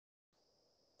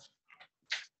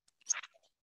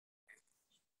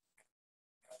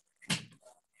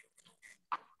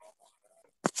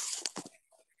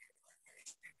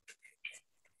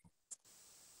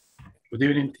Good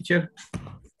evening, teacher.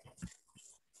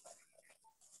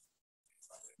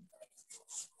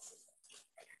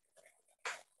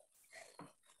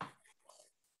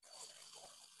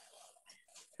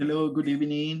 Hello, good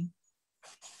evening.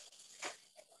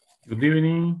 Good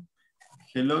evening.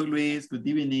 Hello, Luis. Good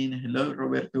evening. Hello,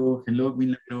 Roberto. Hello,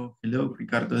 Milagro. Hello,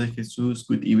 Ricardo de Jesus.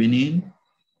 Good evening.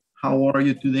 How are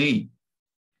you today?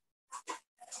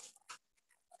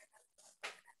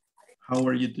 How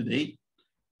are you today?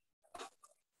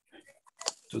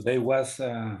 Today was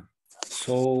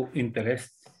so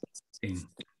interesting.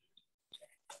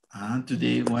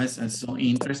 Today was a so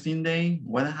interesting day.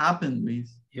 What happened,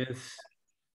 Luis? Yes.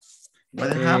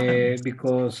 What happened?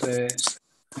 Because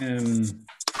in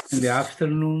the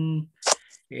afternoon,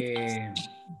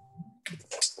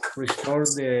 restore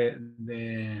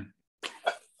the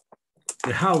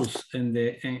house and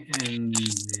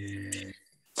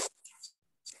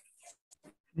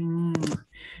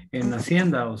en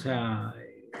Hacienda, o sea,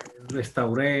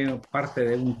 restauré parte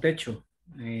de un techo.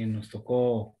 Nos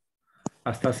tocó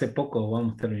hasta hace poco,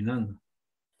 vamos terminando.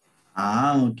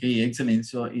 Okay, excellent.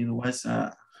 So it was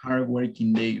a hard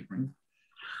working day, right?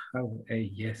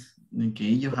 Yes. Okay,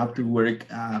 you have to work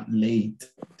late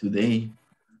today.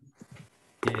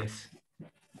 Yes.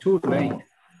 Too late.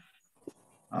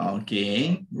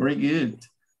 Okay, very good.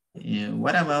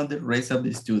 What about the rest of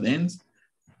the students?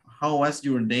 How was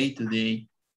your day today?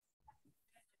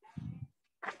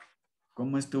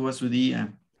 ¿Cómo estuvo su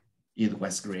día? It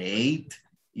was great.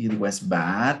 It was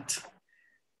bad.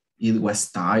 It was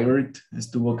tired.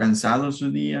 ¿Estuvo cansado su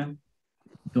día?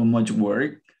 Too much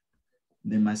work.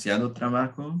 Demasiado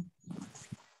trabajo.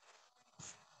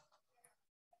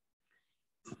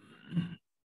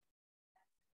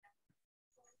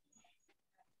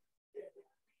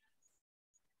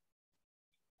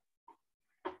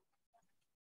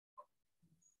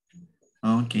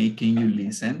 Okay, can you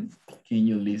listen? Can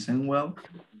you listen well?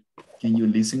 Can you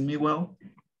listen me well?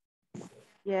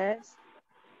 Yes.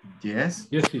 Yes?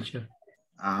 Yes, teacher.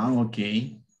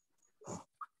 Okay.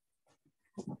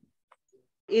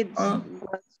 It was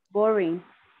boring.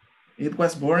 It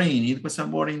was boring. It was a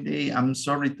boring day. I'm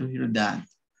sorry to hear that.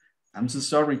 I'm so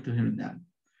sorry to hear that.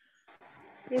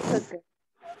 It's okay.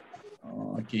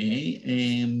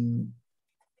 Okay.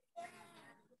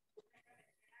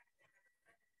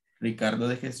 Ricardo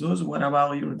de Jesus, what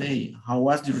about your day? How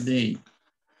was your day?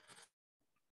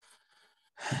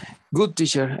 Good,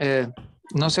 teacher.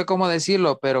 No sé cómo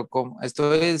decirlo, pero como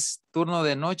esto es turno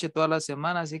de noche toda la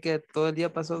semana, así que todo el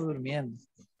día pasó durmiendo.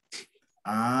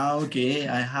 Okay.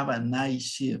 I have a night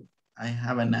shift. I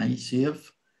have a night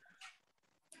shift.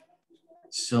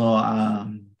 So,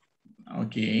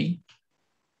 okay.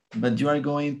 But you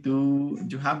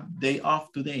have day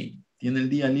off today. ¿Tiene el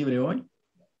día libre hoy?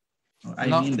 I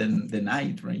mean the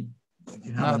night, right?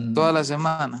 No, toda la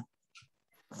semana.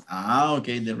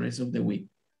 Okay, the rest of the week.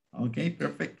 Okay,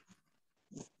 perfect.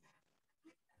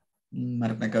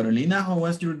 Marta Carolina, how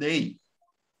was your day?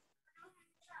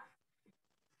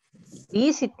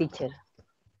 Easy, teacher.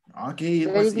 Okay, it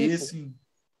Very was busy. easy.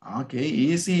 Okay,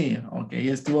 easy. Okay,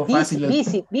 estuvo Busy, fácil.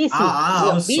 busy, busy.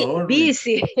 I'm sorry.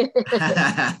 Busy.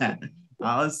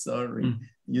 I'm sorry.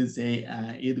 You say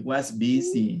it was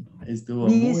busy. Estuvo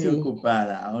muy Busy.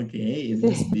 ocupada. Okay, it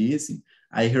was busy.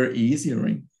 I heard easy,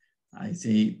 right? I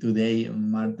say today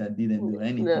Marta didn't do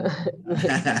anything. No.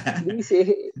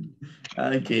 Busy.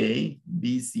 Okay,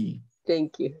 busy.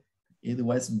 Thank you. It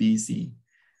was busy.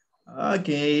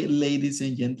 Okay, ladies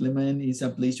and gentlemen, it's a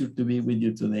pleasure to be with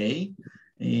you today.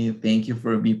 Thank you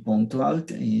for being punctual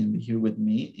and here with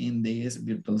me in this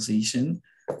virtual session.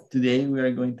 Today we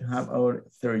are going to have our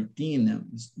 13th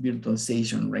virtual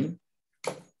session, right?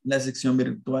 La sección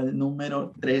virtual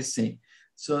número 13.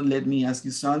 So let me ask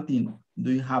you something.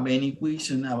 Do you have any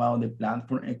question about the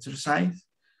platform exercise?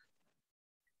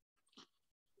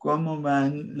 ¿Cómo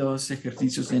van los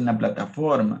ejercicios en la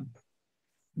plataforma?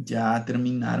 ¿Ya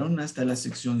terminaron hasta la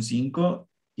sección 5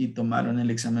 y tomaron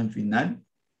el examen final?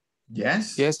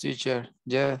 Yes? Yes, teacher.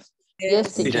 Yes.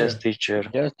 Yes, teacher. Yes, teacher.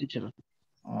 Yes, teacher.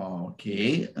 Ok.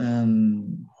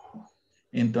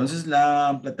 Entonces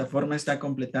la plataforma está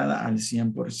completada al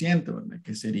 100%, ¿verdad?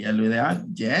 Que sería lo ideal.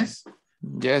 Yes?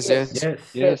 Yes, yes.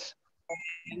 Yes. Yes.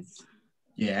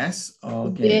 Yes.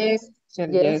 Ok. Yes.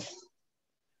 Yes.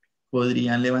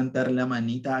 ¿Podrían levantar la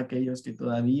manita a aquellos que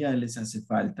todavía les hace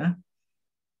falta?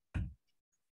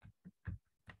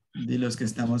 De los que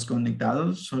estamos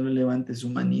conectados, solo levante su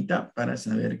manita para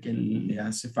saber que le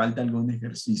hace falta algún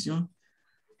ejercicio.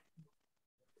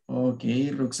 Ok,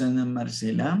 Roxana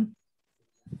Marcela.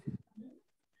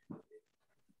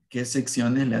 ¿Qué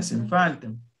secciones le hacen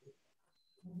falta?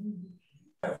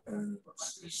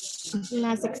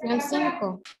 La sección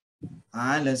 5.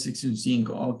 Ah, la sección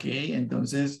 5. Ok,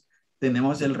 entonces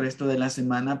tenemos el resto de la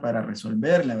semana para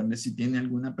resolverla, ¿verdad? Si tiene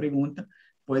alguna pregunta,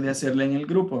 puede hacerla en el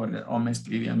grupo, ¿verdad? O me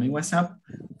escribe a mi WhatsApp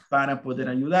para poder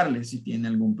ayudarle si tiene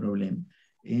algún problema.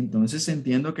 Entonces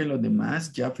entiendo que los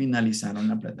demás ya finalizaron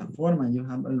la plataforma. You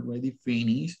have already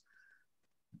finished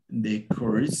the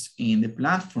course in the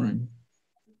platform.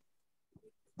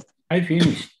 I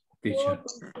finished, teacher.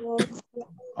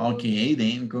 Okay,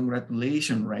 then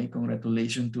congratulations, right?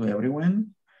 Congratulations to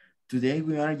everyone. Today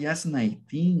we are just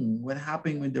 19. What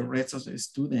happened with the rest of the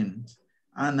students?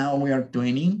 Ah, now we are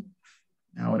 20.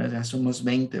 Ahora ya somos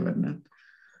 20, ¿verdad?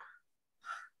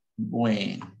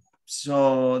 Bueno.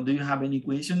 So, do you have any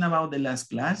question about the last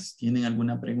class? ¿Tienen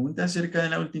alguna pregunta acerca de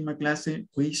la última clase?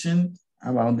 Question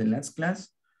about the last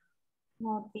class?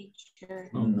 No, teacher.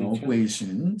 No teacher.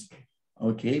 questions.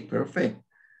 Okay, perfect.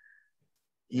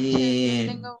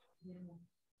 Yo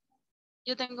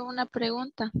tengo una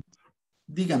pregunta.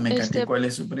 Dígame, Katy, ¿cuál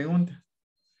es su pregunta?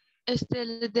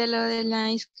 De lo de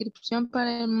la inscripción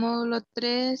para el módulo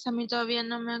 3, a mí todavía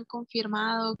no me han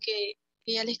confirmado que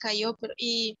ya les cayó, pero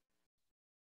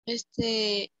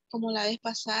como la vez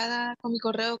pasada, con mi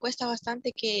correo cuesta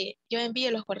bastante que yo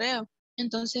envíe los correos.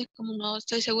 Entonces, como no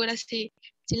estoy segura si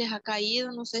les ha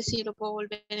caído, no sé si lo puedo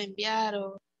volver a enviar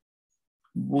o...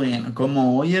 Bueno,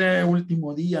 como hoy era el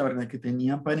último día, ¿verdad? Que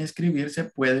tenían para inscribirse,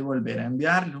 puede volver a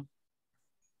enviarlo.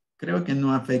 Creo que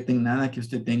no afecta en nada que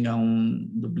usted tenga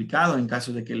un duplicado en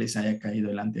caso de que les haya caído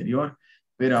el anterior,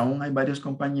 pero aún hay varios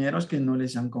compañeros que no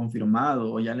les han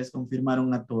confirmado o ya les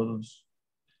confirmaron a todos.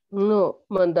 No,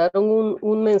 mandaron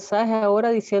un mensaje ahora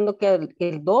diciendo que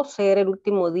el 12 era el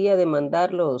último día de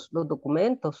mandar los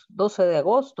documentos, 12 de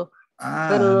agosto,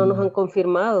 pero no nos han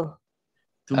confirmado.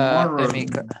 Tomorrow.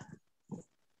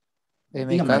 En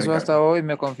mi Dígame, caso, hasta Ricardo. hoy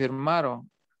me confirmaron.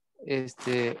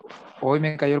 Hoy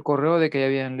me cayó el correo de que ya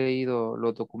habían leído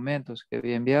los documentos que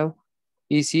había enviado.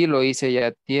 Y sí, lo hice ya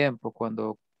a tiempo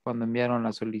cuando enviaron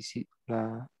los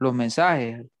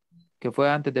mensajes, que fue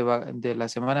antes de la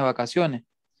semana de vacaciones.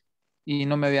 Y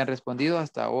no me habían respondido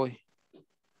hasta hoy.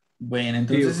 Bueno,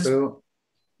 Sí, entonces,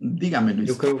 dígame,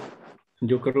 Luis.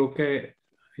 Yo creo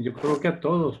que a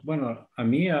todos, bueno, a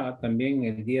mí también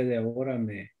el día de ahora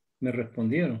me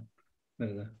respondieron,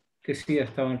 ¿verdad? Que sí, ya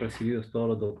estaban recibidos todos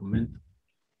los documentos,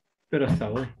 pero hasta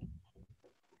hoy.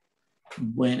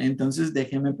 Bueno, entonces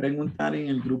déjeme preguntar en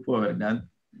el grupo, ¿verdad?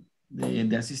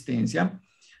 De asistencia,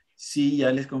 si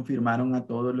ya les confirmaron a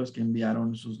todos los que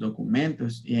enviaron sus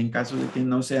documentos. Y en caso de que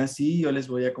no sea así, yo les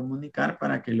voy a comunicar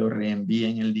para que lo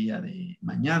reenvíen el día de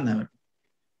mañana, ¿verdad?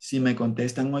 Si me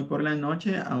contestan hoy por la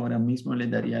noche, ahora mismo les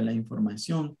daría la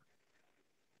información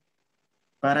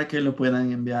para que lo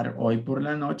puedan enviar hoy por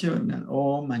la noche, ¿verdad?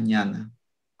 O mañana,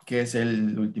 que es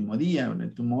el último día,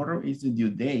 ¿verdad? Tomorrow is the due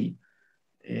day.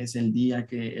 Es el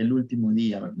el último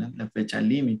día, ¿verdad? La fecha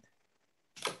límite.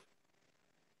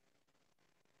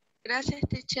 Gracias,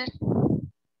 teacher.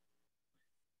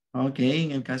 Ok,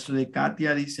 en el caso de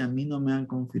Katia dice, a mí no me han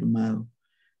confirmado.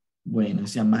 Bueno,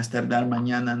 si a más tardar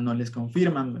mañana no les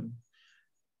confirman, ¿verdad?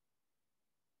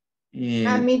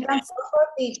 A mí tampoco,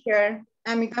 teacher.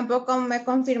 A mí tampoco me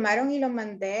confirmaron y lo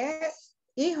mandé,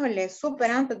 híjole, súper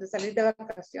antes de salir de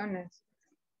vacaciones.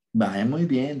 Vaya, muy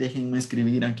bien, déjenme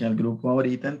escribir aquí al grupo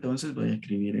ahorita, entonces voy a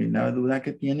escribir la duda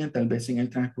que tienen, tal vez en el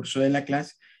transcurso de la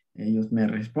clase ellos me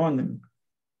responden.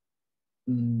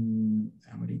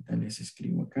 Ahorita les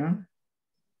escribo acá.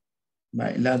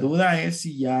 Vaya, la duda es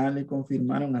si ya le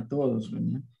confirmaron a todos,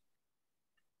 ¿verdad?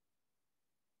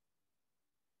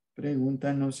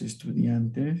 Preguntan los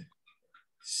estudiantes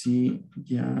si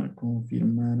ya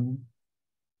confirmaron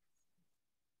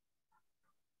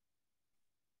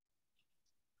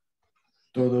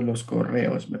todos los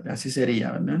correos, ¿verdad? Así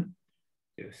sería, ¿verdad?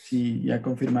 Yes. Si ya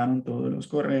confirmaron todos los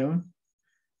correos.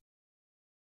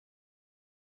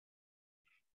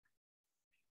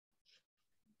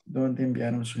 ¿Dónde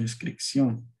enviaron su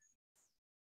inscripción?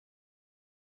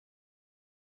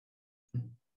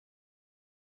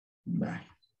 Vale.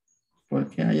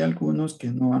 Porque hay algunos que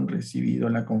no han recibido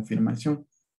la confirmación.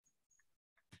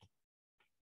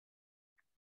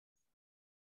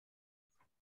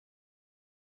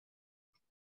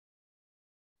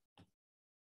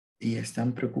 Y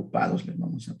están preocupados, les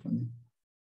vamos a poner.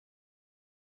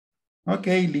 Ok,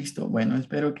 listo. Bueno,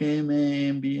 espero que me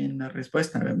envíen la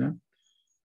respuesta, ¿verdad?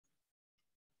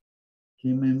 Que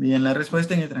me envíen la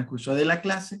respuesta en el transcurso de la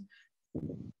clase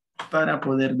para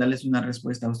poder darles una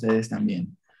respuesta a ustedes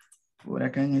también. Por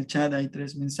acá en el chat hay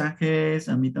 3 mensajes.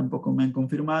 A mí tampoco me han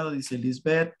confirmado, dice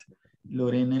Lisbeth.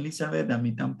 Lorena Elizabeth, a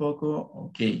mí tampoco.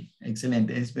 Ok,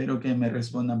 excelente. Espero que me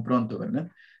respondan pronto, ¿verdad?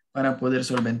 Para poder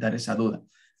solventar esa duda.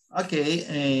 Ok,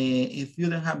 if you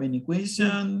don't have any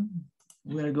question,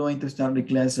 we are going to start the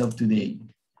class of today.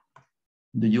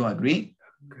 Do you agree?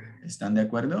 ¿Están de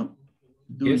acuerdo?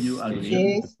 Do Yes, you agree?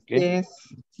 Yes, yes,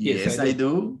 Yes, I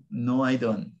do. No, I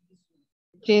don't.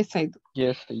 yes, I do.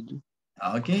 Yes, I do.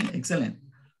 Okay, excellent.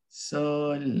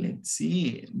 So let's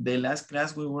see. The last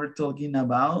class we were talking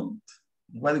about,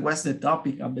 what was the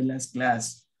topic of the last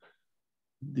class?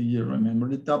 Do you remember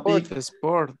the topic?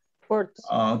 Sport. Sports.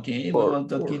 Okay, we were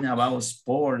talking about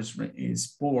sports,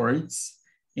 sports,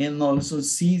 and also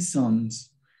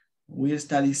seasons. We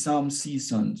study some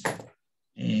seasons.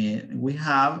 We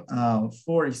have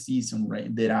 4 seasons,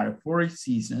 right? There are 4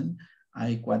 seasons.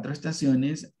 Hay 4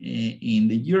 estaciones in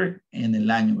the year, en el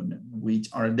año. Which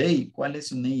are they? ¿Cuáles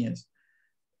son ellas?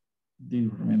 Do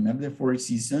you remember the 4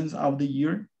 seasons of the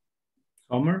year?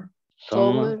 Summer,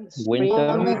 Summer,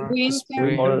 winter,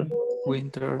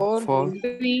 Winter, fall, fall,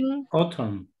 Spring,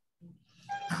 autumn,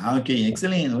 Okay,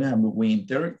 excellent. We have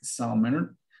winter,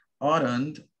 summer,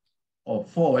 autumn o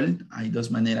fall. Hay 2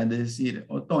 maneras de decir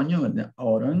otoño, ¿verdad?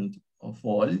 Autumn o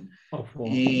fall.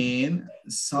 En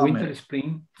summer. winter,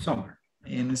 spring, summer.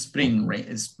 In spring,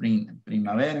 right? Spring,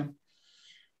 primavera.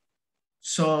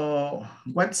 So,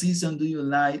 what season do you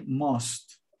like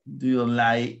most? Do you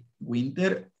like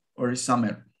winter or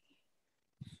summer?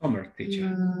 Summer,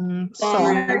 teacher.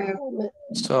 summer,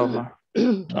 summer.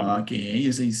 Okay,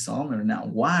 you say summer. Now,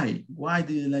 why? Why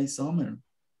do you like summer?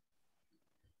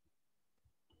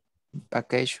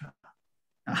 Vacation.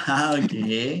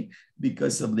 Okay,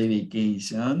 because of the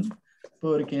vacation.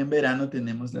 Porque en verano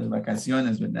tenemos las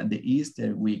vacaciones, ¿verdad? The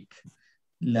Easter week.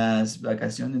 Las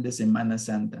vacaciones de Semana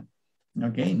Santa.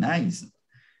 Okay, nice.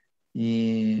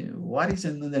 What is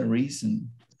another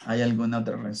reason? ¿Hay alguna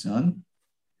otra razón?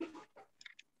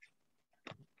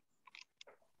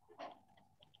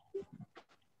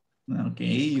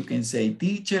 Okay, you can say,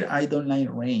 teacher, I don't like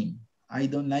rain. I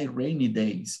don't like rainy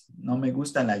days. No me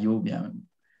gusta la lluvia.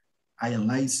 I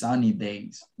like sunny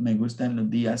days. Me gustan los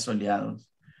días soleados.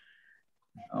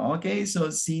 Okay,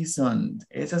 so season.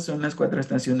 Esas son las 4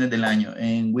 estaciones del año.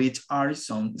 And which are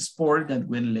some sports that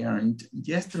we learned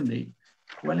yesterday?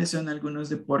 ¿Cuáles son algunos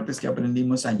deportes que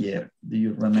aprendimos ayer? Do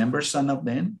you remember some of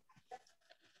them?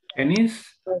 Tennis,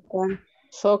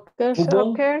 soccer,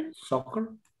 football, soccer, soccer,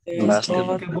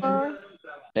 Basketball,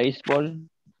 baseball,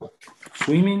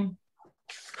 swimming,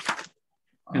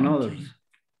 and Okay. others.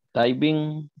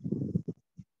 diving,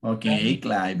 Okay,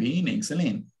 climbing,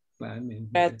 excellent.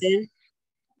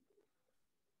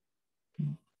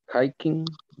 hiking,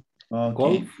 Okay.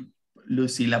 Golf.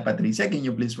 Lucila Patricia, can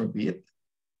you please repeat?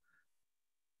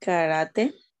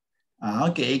 Karate.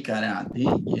 Okay,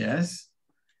 karate, yes.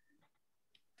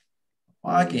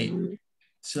 Okay,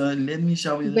 so let me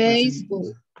show you the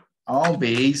baseball, Oh,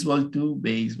 baseball too,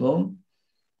 baseball.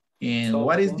 And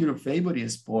what is Softball. your favorite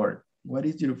sport? What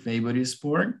is your favorite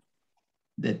sport?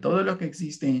 De todos los que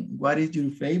existen, what is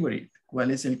your favorite?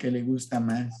 ¿Cuál es el que le gusta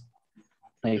más?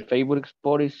 my favorite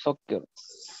sport is soccer.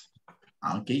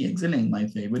 Okay, excellent. My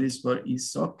favorite sport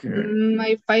is soccer.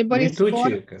 my favorite Me too,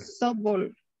 sport, chica.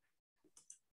 softball.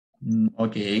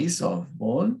 Okay,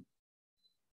 softball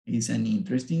is an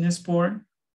interesting sport.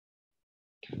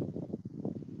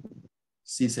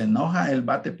 Si se enoja, el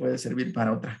bate puede servir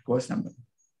para otras cosas.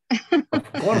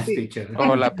 Of course, teacher.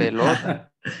 O la pelota.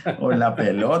 O la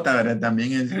pelota, ¿verdad?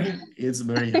 También es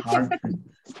very hard.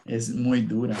 Es muy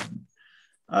dura.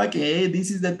 Okay,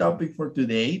 this is the topic for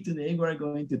today. Today we're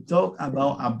going to talk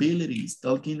about abilities,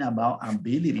 talking about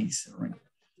abilities. Right?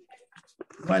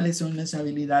 ¿Cuáles son las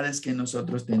habilidades que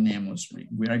nosotros tenemos? Right?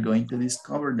 We are going to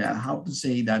discover that, how to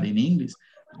say that in English.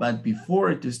 But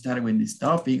before to start with this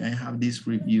topic, I have this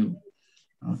review.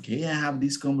 Okay, I have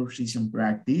this conversation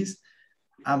practice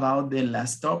about the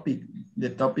last topic. The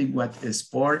topic was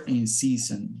sport in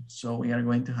season. So we are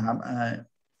going to have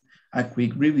a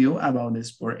quick review about the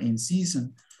sport in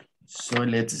season. So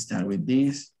let's start with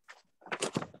this.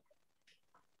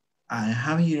 I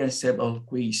have here a set of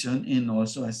questions and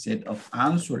also a set of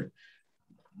answers.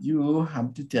 You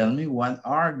have to tell me what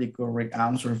are the correct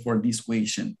answers for this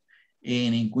question.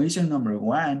 And in question number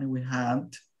 1, we have,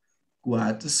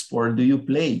 what sport do you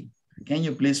play? Can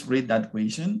you please read that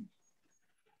question?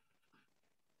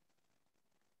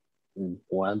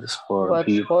 What sport what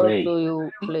do you sport play? do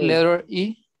you play? Letter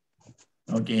E.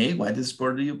 Okay, what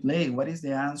sport do you play? What is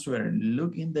the answer?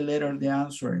 Look in the letter of the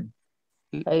answer.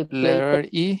 I play Letter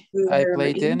E. I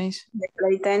play tennis. I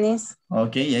play tennis.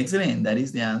 Okay, excellent. That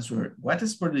is the answer. What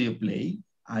sport do you play?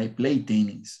 I play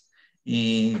tennis.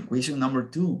 Question number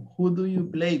 2. Who do you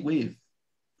play with?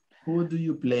 Who do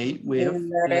you play with?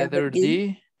 Letter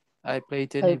D. I play I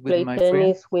tennis with play my friend.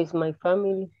 tennis with my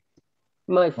family,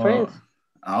 my friends.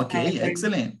 Okay,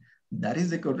 excellent. That is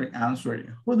the correct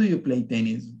answer. Who do you play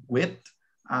tennis with?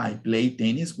 I play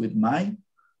tennis with my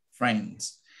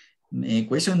friends.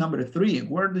 Question number 3.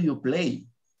 Where do you play?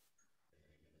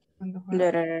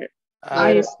 Letter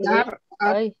I start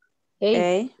at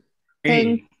 8.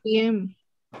 10 p.m.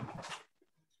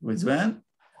 Which one?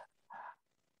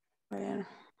 where?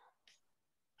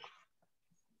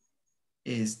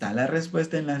 ¿Está la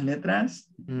respuesta en las letras?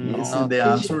 Is No, the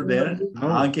answer there?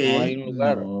 No, Okay. no hay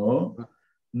lugar.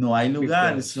 No hay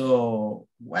lugar. Because- So,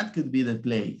 what could be the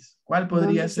place? ¿Cuál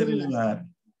podría ser el lugar?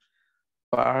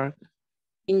 park.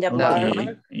 In the Okay,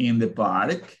 park. in the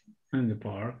park. In the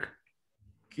park.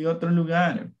 ¿Qué otro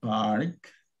lugar? Park.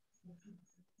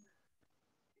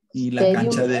 Y la Stadium.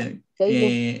 cancha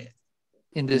de...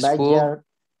 In the school.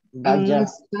 En un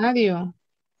estadio.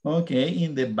 Okay,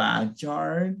 in the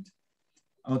backyard.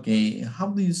 Okay, how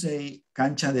do you say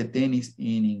cancha de tenis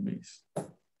in English?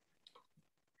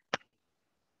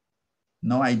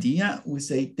 No idea? We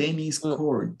say tennis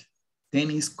court.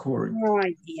 Tennis court. No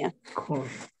idea. Court.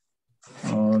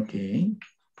 Okay,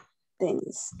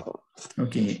 Tennis.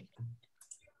 okay.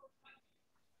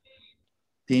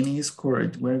 Tennis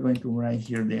court. We're going to write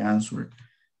here the answer.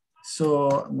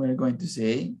 So we're going to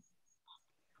say,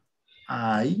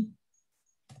 I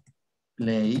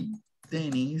play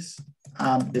tennis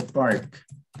at the park.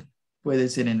 Puede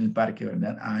ser en el parque,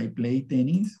 ¿verdad? I play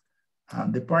tennis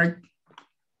at the park.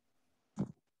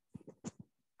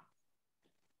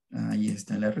 Ahí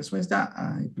está la respuesta.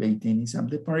 I play tennis at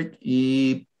the park.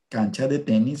 Y cancha de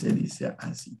tenis se dice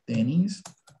así. Tennis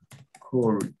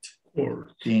court.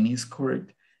 Tennis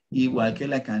court. Igual que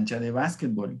la cancha de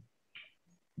básquetbol.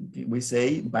 Okay, we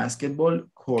say basketball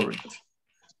court.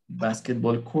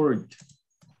 Basketball court.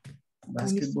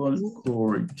 Basketball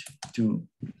court too.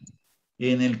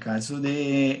 En el caso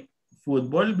de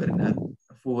fútbol, ¿verdad?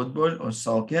 Fútbol o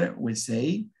soccer, we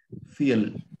say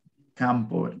field.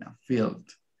 Campo, ¿verdad? Field.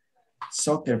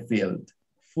 Soccer field.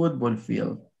 Football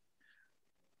field.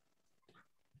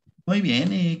 Muy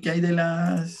bien. ¿Y qué hay de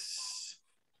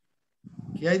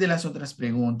las otras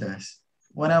preguntas?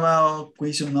 What about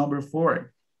question number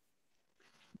 4?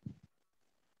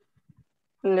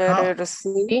 Letter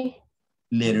C.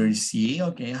 Letter C,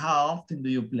 okay. How often do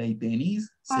you play tennis?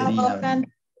 How Sería, often?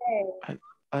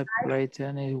 I play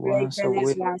tennis Play once a tennis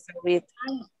week. once a week.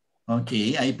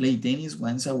 okay, I play tennis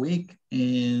once a week.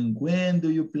 And when do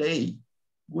you play?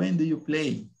 When do you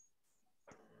play?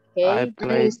 I Hey,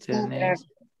 play tennis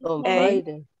on Hey.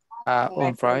 Friday.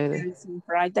 on Friday. Tennis on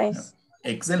Fridays.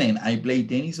 Excellent. I play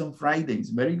tennis on Fridays.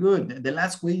 Very good. The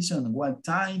last question. What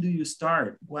time do you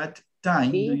start? What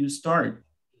time do you start?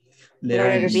 Letter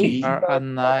Letter B. B. At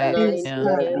 9 p.m.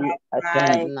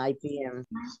 Right. 9 p.m.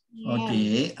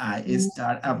 Okay, I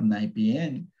start at 9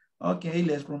 p.m. Okay,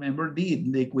 let's remember this.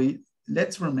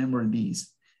 Let's remember this.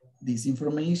 This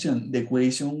information. The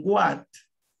question what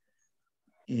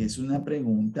es una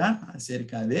pregunta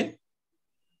acerca de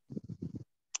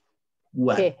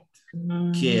what.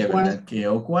 ¿Qué, verdad? ¿Qué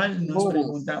o cuál? Nos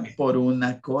pregunta por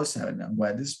una cosa, ¿verdad?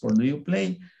 What sport do you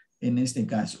play? En este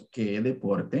caso, ¿qué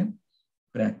deporte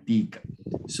practica?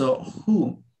 So,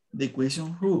 who? The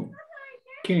question who?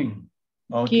 ¿Quién?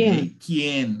 Okay,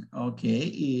 ¿quién? Okay,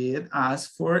 it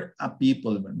asks for a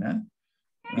people, ¿verdad?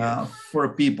 For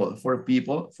people,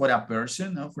 for a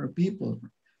person, no for people.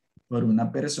 Por una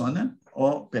persona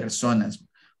o personas.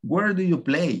 Where do you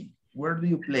play? Where do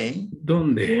you play?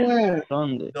 ¿Dónde?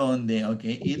 ¿Dónde?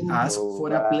 Okay, it asks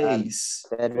for a place.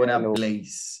 For a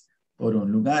place. Por un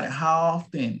lugar. How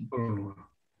often?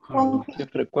 ¿Con ¿Qué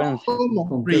frecuencia?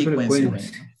 ¿Con qué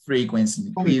frecuencia?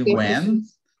 Frequency. Y when?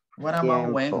 What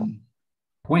about when?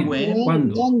 When?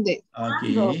 ¿Cuándo? ¿Dónde?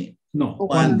 Okay. No.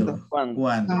 ¿Cuándo? ¿Cuándo?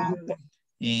 ¿Cuándo? Ah,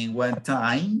 En what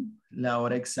time? La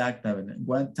hora exacta, ¿verdad?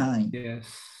 What time? Yes.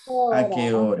 ¿A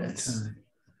qué horas?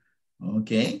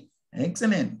 Okay.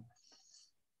 Excellent.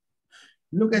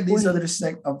 Look at this other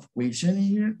set of questions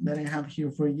here that I have here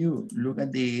for you. Look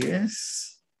at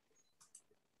this.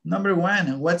 Number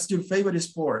 1, what's your favorite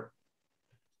sport?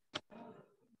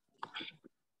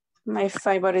 My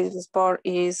favorite sport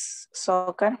is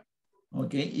soccer.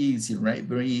 Okay, easy, right?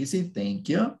 Very easy, thank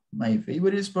you. My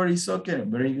favorite sport is soccer.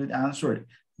 Very good answer.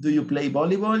 Do you play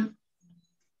volleyball?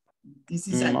 This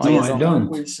is a No, yes I or no don't.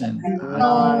 question.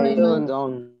 I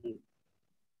don't.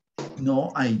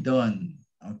 No, I don't.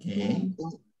 Okay.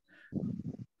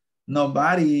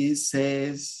 Nobody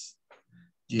says,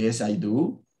 yes, I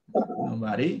do.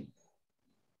 Nobody.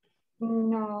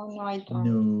 No, I don't.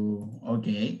 No.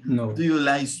 Okay. No. Do you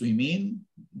like swimming?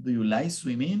 Do you like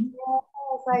swimming?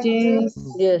 Yes.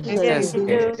 Yes, Yes, I I do.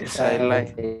 do. Yes, I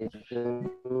like. do.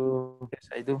 Yes,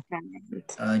 I do.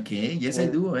 Okay. Yes, I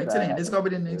do. Excellent. Let's go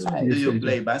with the next one. Do Yes, you I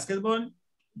play do. basketball?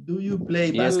 Do you play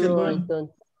Yes. No, I basketball?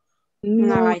 don't. No,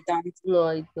 No. I don't. No,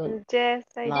 I don't. Yes,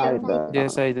 I No, I do. don't.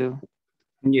 Yes, I do.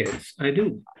 Yes, I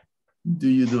do. Do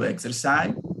you do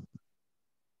exercise?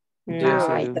 No, Yes,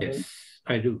 I I do. don't. Yes,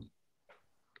 I do.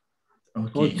 All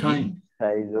Okay. time.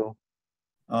 I do.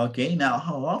 Okay. Now,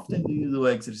 how often do you do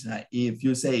exercise? If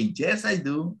you say, yes, I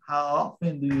do, how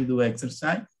often do you do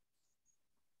exercise?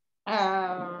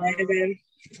 Never.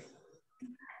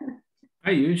 I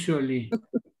usually.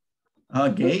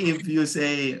 Okay, if you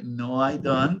say, no, I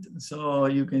don't, so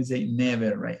you can say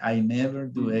never, right? I never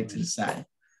do exercise.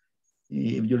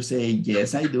 If you say,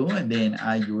 yes, I do, and then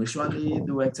I usually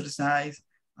do exercise,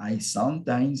 I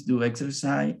sometimes do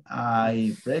exercise,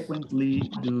 I frequently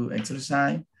do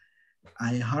exercise,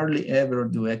 I hardly ever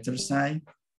do exercise.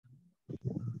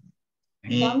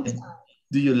 And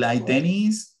do you like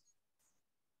tennis?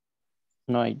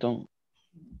 No, I don't.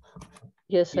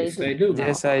 Yes, I Yes, do. I do.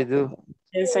 Yes, I do.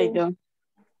 Yes, I do.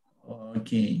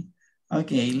 Okay.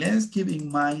 Okay, let's keep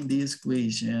in mind this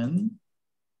question.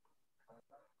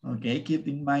 Okay, keep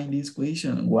in mind this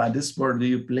question. What sport do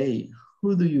you play?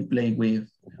 Who do you play with?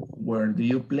 Where do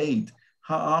you play?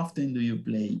 How often do you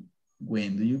play?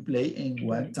 When do you play? And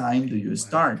what time do you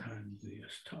start?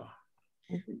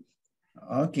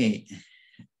 Ok.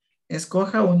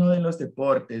 Escoja uno de los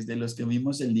deportes de los que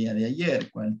vimos el día de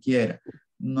ayer, cualquiera.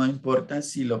 No importa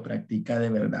si lo practica de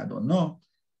verdad o no.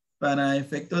 Para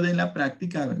efecto de la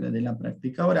práctica, ¿verdad? De la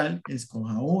práctica oral,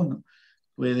 escoja uno.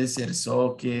 Puede ser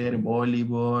soccer,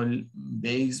 voleibol,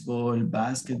 béisbol,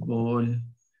 basketball.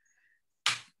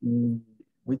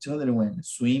 Which other one?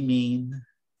 Swimming.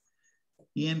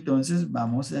 Y entonces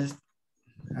vamos a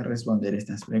responder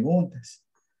estas preguntas.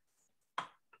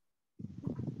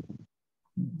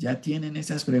 ¿Ya tienen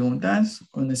esas preguntas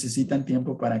o necesitan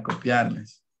tiempo para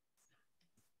copiarlas?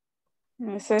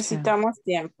 Necesitamos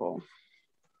tiempo.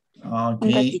 Ok.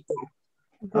 Un ratito.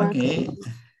 Ok.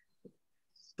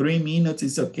 3 minutes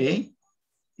is okay?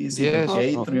 Is it Yes.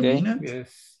 okay, 3 Okay. minutes?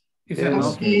 Yes. Is Yes.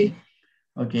 enough? Okay.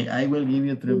 Okay, I will give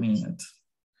you 3 minutes.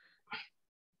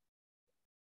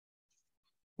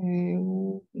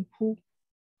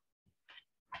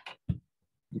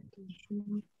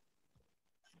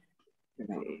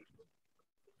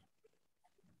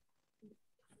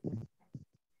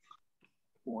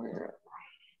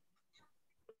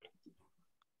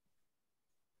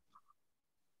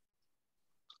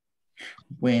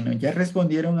 Bueno, ya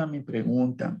respondieron a mi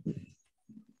pregunta.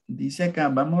 Dice acá,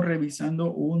 vamos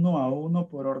revisando uno a uno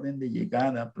por orden de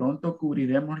llegada. Pronto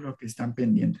cubriremos los que están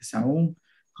pendientes aún.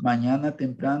 Mañana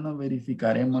temprano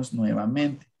verificaremos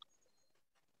nuevamente.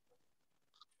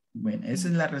 Bueno, esa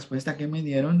es la respuesta que me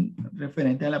dieron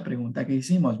referente a la pregunta que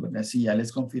hicimos, ¿verdad? Sí, ya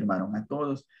les confirmaron a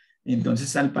todos.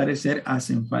 Entonces, al parecer,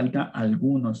 hacen falta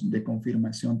algunos de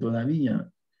confirmación todavía.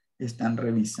 Están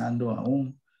revisando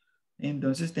aún.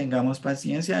 Entonces, tengamos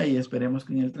paciencia y esperemos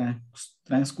que en el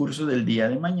transcurso del día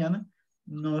de mañana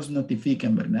nos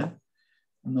notifiquen, ¿verdad?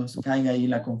 Nos caiga ahí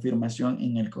la confirmación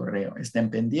en el correo.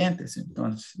 Estén pendientes,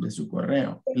 entonces, de su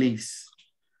correo, please.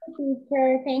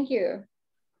 Teacher, thank you.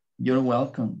 You're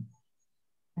welcome.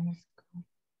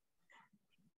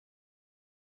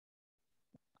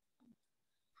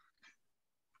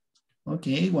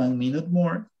 Okay, 1 minute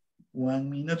more. 1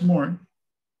 minute more.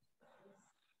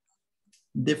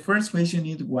 The first question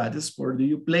is, what sport do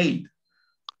you play?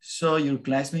 So your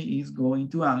classmate is going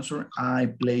to answer, I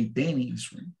play tennis.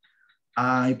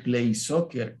 I play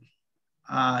soccer.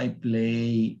 I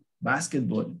play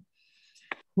basketball.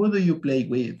 Who do you play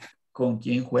with? ¿Con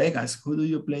quién juegas? Who do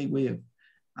you play with?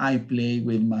 I play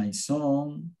with my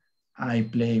son. I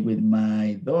play with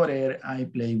my daughter. I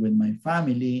play with my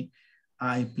family.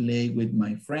 I play with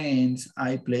my friends.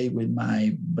 I play with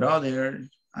my brother.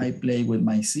 I play with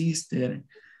my sister.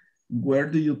 Where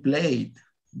do you play?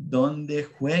 ¿Dónde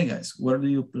juegas? Where do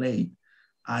you play?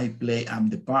 I play at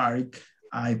the park.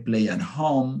 I play at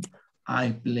home.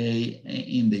 I play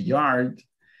in the yard.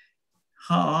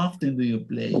 How often do you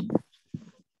play?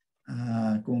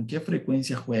 ¿Con qué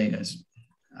frecuencia juegas?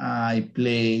 I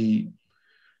play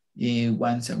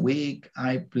once a week.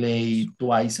 I play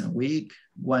twice a week.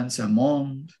 Once a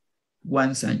month.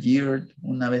 Once a year.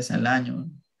 Una vez al año.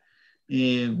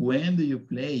 When do you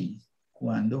play?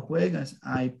 ¿Cuándo juegas?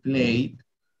 I play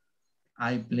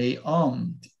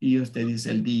on. Y usted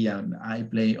dice el día. I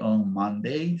play on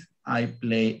Mondays. I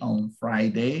play on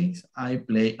Fridays. I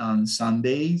play on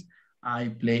Sundays. I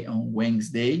play on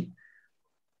Wednesday.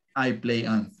 I play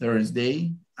on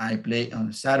Thursday. I play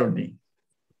on Saturday.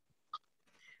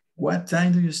 What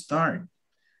time do you start?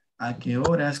 ¿A qué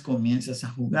horas comienzas a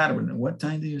jugar, verdad? What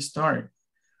time do you start?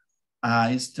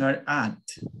 I start at.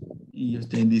 Y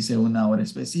usted dice una hora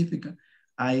específica.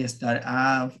 I start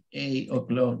at 8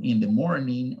 o'clock in the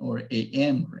morning or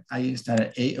a.m. I start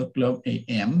at 8 o'clock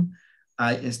a.m.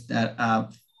 I start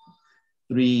at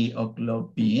 3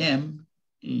 o'clock p.m.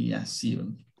 Y así.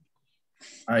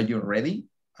 Are you ready?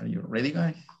 Are you ready,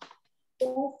 guys?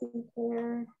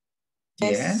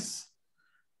 Yes.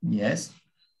 Yes.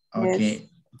 Okay,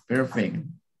 perfect.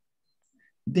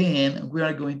 Then we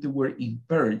are going to work in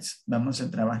pairs. Vamos a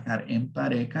trabajar en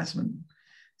parejas.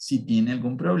 Si tiene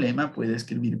algún problema, puede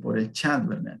escribir por el chat,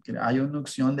 ¿verdad? Que hay una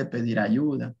opción de pedir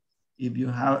ayuda. If you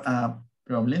have a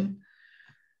problem,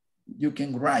 you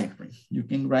can write. Right? You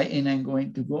can write and I'm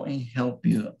going to go and help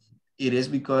you. It is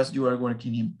because you are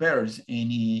working in pairs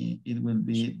and it will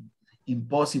be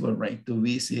impossible, right, to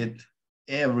visit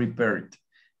every pair.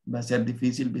 Va a ser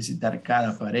difícil visitar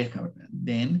cada pareja, ¿verdad?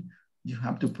 Then you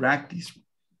have to practice.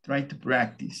 Try to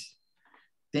practice.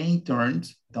 Take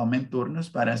turns, tomen turnos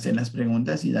para hacer las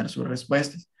preguntas y dar sus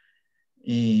respuestas.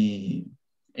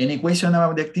 Any question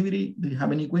about the activity? Do you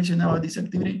have any question about this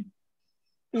activity?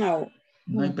 No.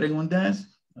 ¿No hay preguntas?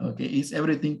 Okay, is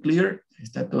everything clear?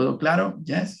 ¿Está todo claro?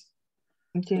 Yes?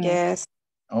 Yes.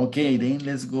 Okay, then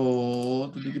let's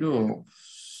go to the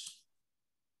groups.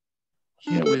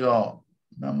 Here we go.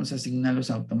 Vamos a asignarlos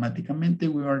automáticamente.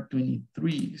 We are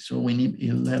 23, so we need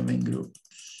 11 groups.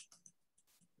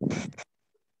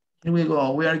 Here we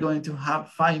go. We are going to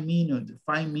have 5 minutes.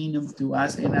 5 minutes to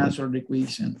ask and answer the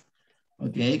question.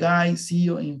 Okay, guys, see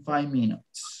you in 5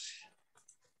 minutes.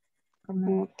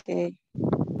 Okay.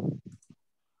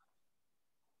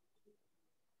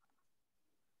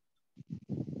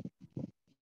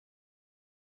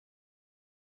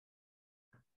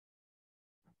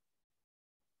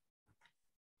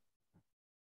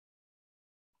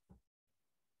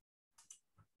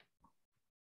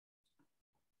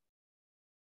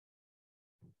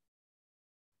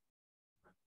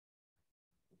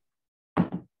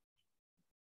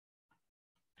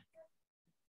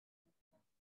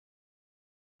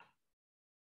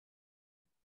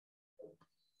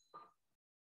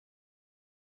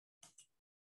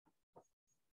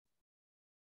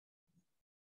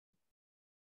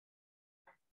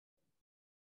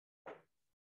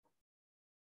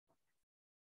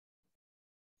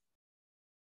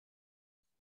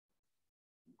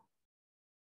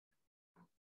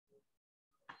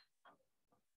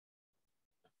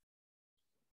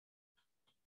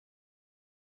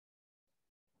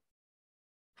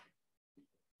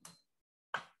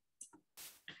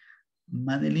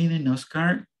 Madeline y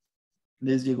Oscar,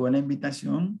 ¿les llegó la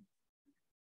invitación?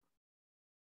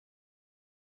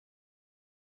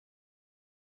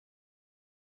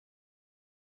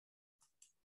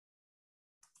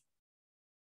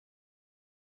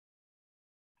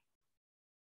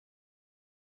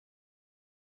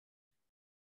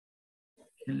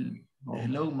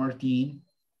 Hello, Martín.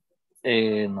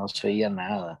 No se oía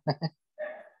nada.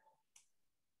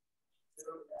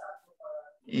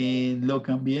 Lo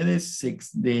cambié de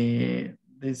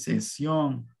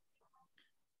sesión.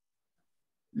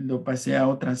 Lo pasé a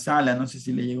otra sala. No sé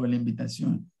si le llegó la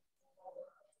invitación.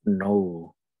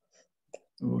 No.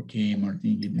 Ok,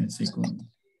 Martín, give me a second.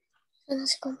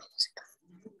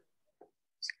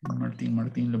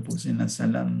 Martín lo puse en la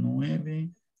sala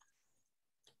 9.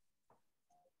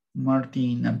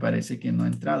 Martín aparece que no ha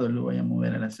entrado. Lo voy a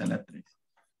mover a la sala 3.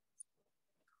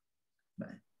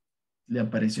 Vale. ¿Le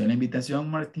apareció la invitación,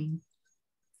 Martín?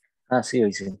 Ah, sí,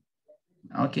 hoy sí.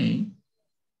 Ok.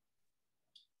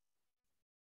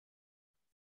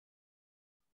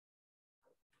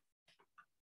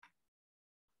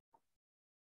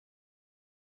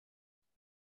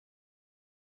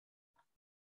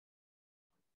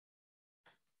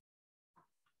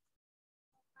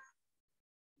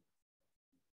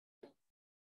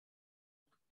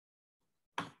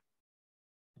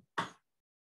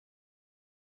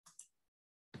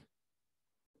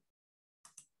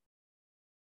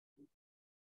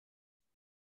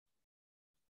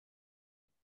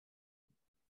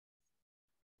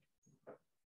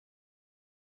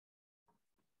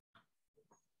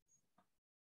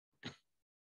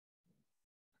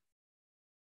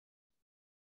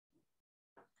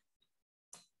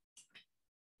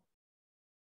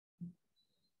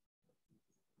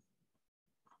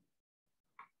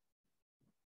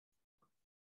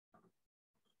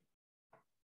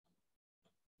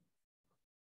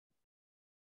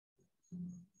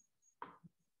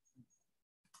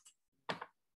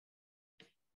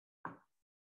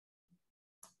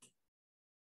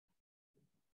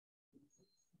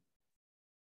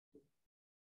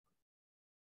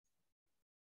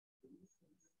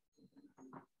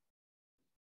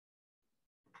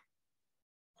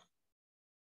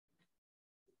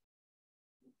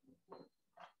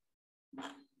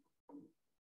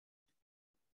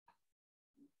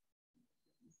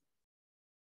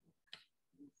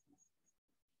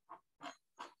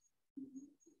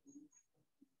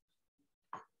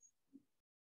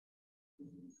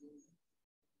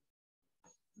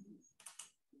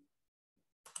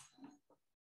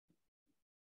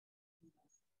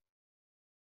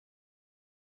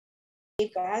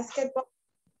 basketball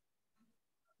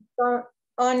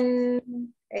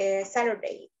on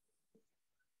Saturday.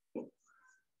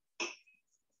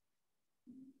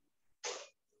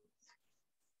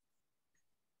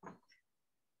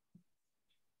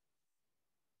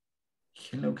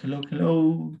 Hello, hello,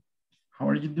 hello. How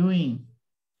are you doing?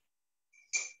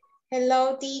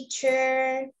 Hello,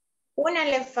 teacher. Una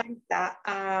le falta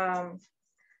a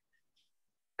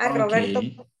Roberto.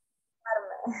 Okay.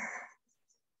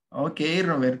 Okay,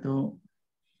 Roberto.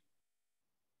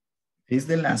 Is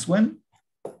the last one?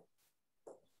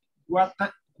 What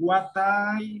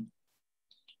time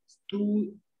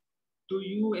do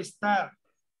you start?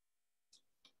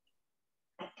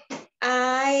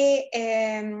 I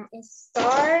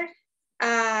start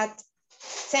at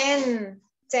 10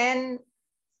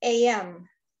 a.m.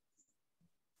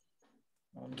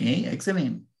 Ok,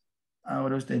 excelente.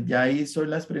 Ahora usted ya hizo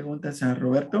las preguntas a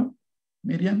Roberto,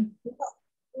 Miriam.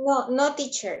 No,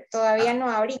 teacher. Todavía no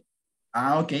ahorita.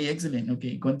 Okay, excellent.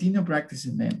 Okay, continue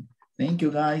practicing then. Thank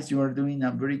you, guys. You are doing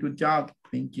a very good job.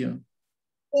 Thank you.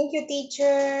 Thank you,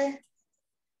 teacher.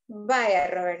 Vaya,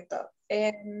 Roberto.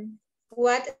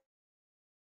 What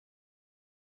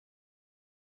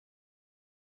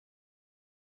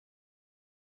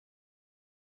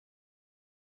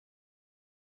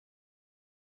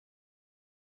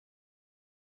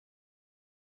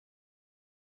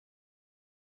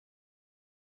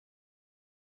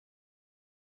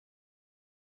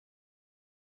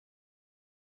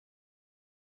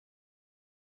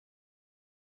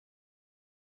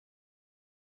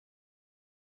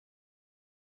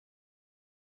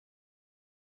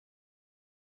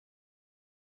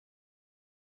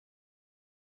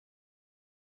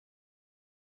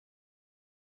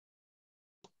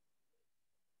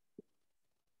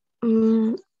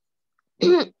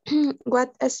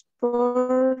What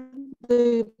sport do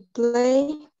you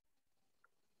play?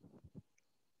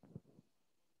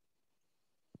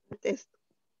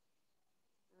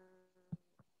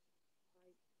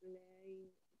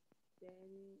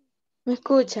 ¿Me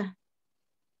escucha?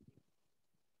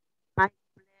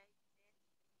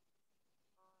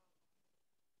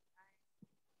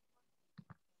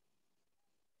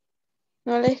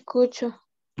 No le escucho.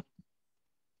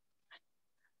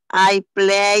 I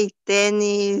play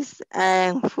tennis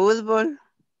and football.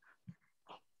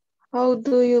 How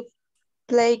do you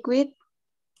play with?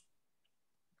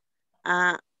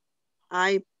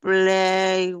 I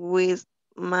play with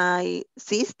my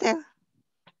sister.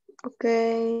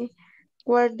 Okay.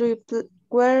 Where do you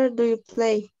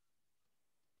play?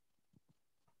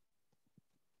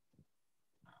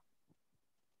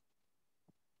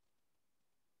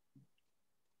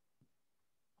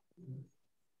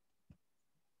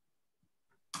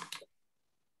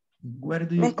 Where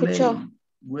do you ¿Me escuchó? play?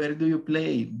 Where do you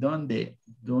play? ¿Dónde?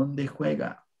 ¿Dónde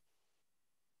juega?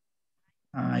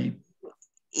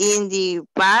 In the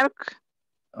park.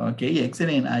 Okay,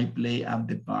 excellent. I play at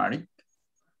the park.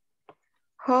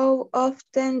 How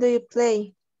often do you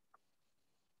play?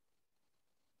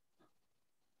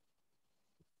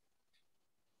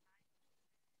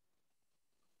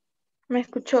 ¿Me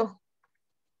escuchó?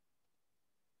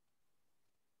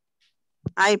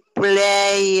 I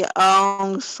play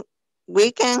on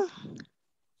weekend.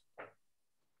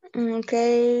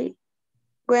 Okay.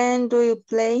 When do you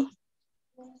play?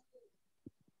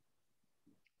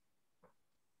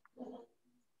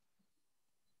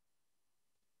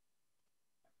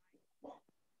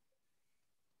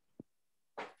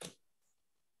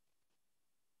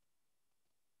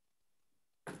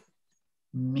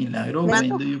 Milagro,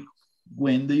 ¿Cuándo?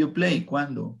 when do you play?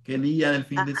 ¿Cuándo? ¿Qué día del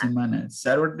fin de semana?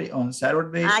 On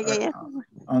Saturday Ya.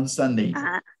 on Sunday?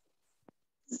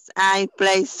 I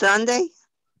play Sunday.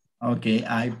 Okay,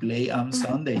 I play on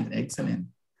Sunday. Excellent.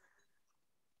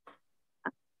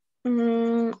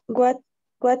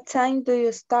 What time do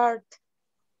you start?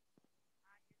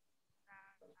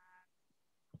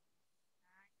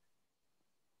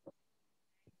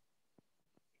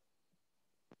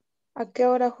 ¿A qué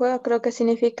hora juega? Creo que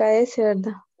significa ese,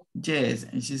 ¿verdad? Yes,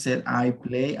 and she said, I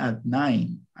play at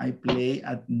 9. I play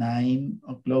at 9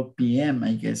 o'clock p.m.,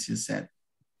 I guess you said.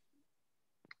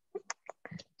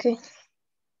 Okay.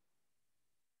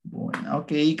 Bueno,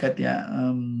 ok, Katia.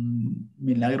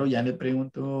 Milagro, ya le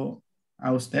pregunto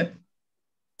a usted.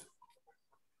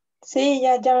 Sí,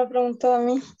 ya me preguntó a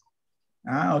mí.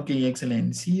 Ok,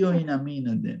 excelente. See you in a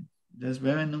minute then. Les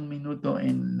veo en un minuto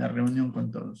en la reunión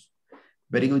con todos.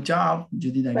 Very good job.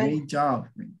 You did a great job.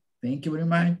 Thank you very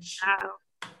much.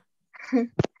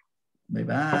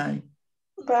 Bye-bye.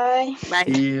 Bye.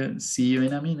 Bye. See you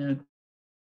in a minute.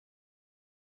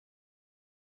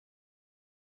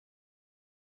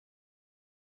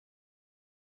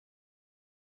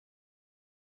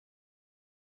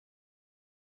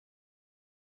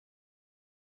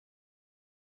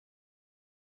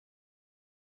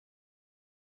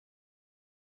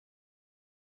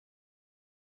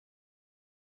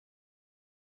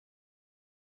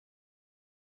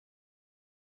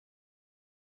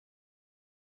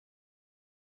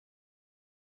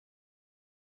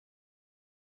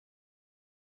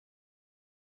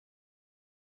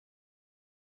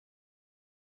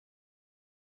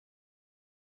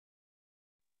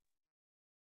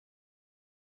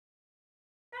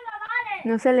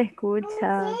 No se le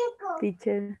escucha,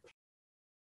 teacher.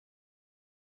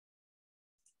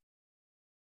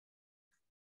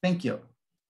 Thank you.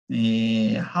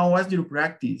 How was your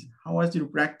practice? How was your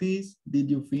practice? Did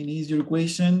you finish your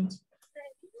questions?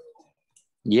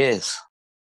 Yes.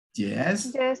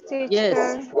 Yes. Yes, teacher.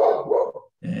 Yes.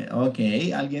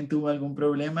 Okay. ¿Alguien tuvo algún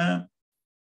problema?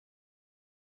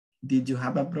 Did you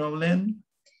have a problem?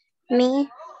 Me,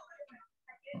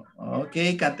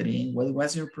 Okay, Catherine, what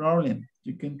was your problem?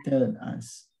 You can tell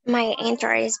us. my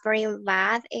English is very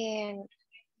bad and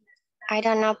I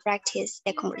don't know practice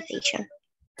the conversation.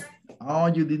 Oh,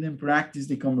 you didn't practice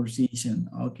the conversation.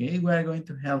 Okay, we are going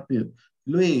to help you.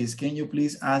 Luis, can you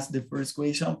please ask the first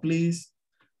question, please?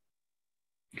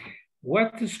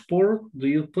 What sport do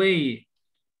you play?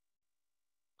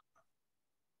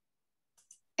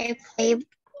 I play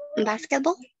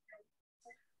basketball.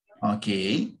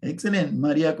 Okay, excellent.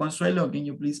 Maria Consuelo, can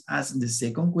you please ask the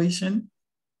second question?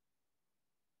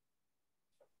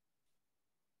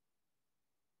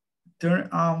 Turn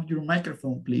on your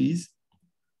microphone, please.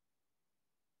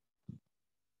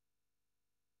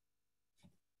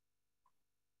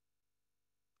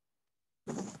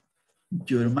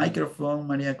 Your microphone,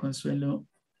 Maria Consuelo.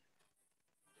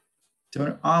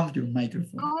 Turn off your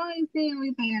microphone. Ay, sí,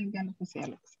 ahorita ya lo puse, ya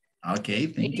lo puse. Okay,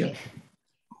 thank you.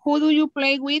 Who do you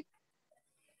play with?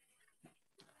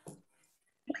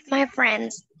 With my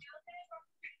friends.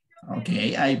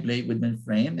 Okay, I play with my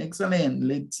friend. Excellent.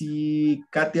 Let's see.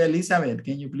 Katia Elizabeth,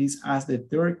 can you please ask the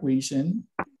third question?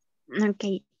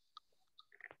 Okay.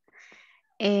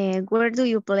 Where do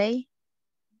you play?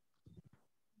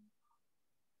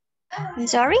 I'm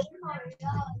sorry?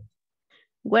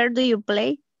 Where do you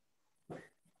play?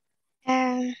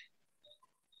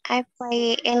 I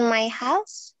play in my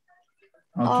house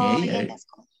or in Okay. the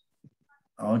school.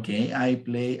 Okay, I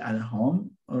play at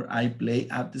home or I play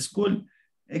at the school.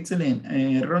 Excellent.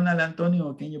 Ronald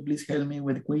Antonio, can you please help me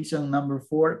with question number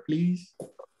 4, please?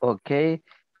 Okay.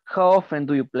 How often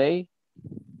do you play?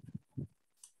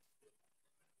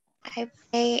 I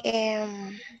play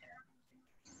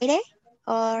Friday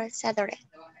or Saturday.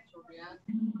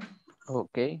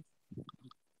 Okay.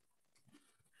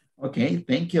 Okay,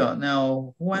 thank you.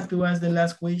 Now, who wants to ask the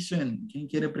last question? ¿Quién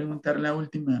quiere preguntar la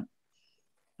última?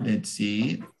 Let's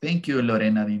see. Thank you,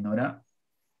 Lorena Dinora.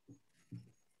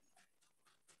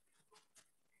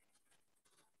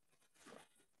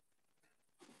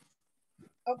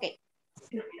 Okay.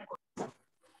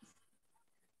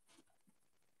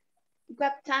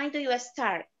 What time do you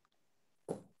start?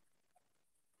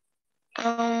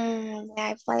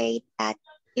 I played at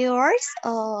 2 hours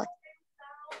or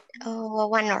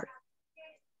 1 hour.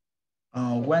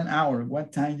 1 hour.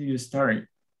 What time do you start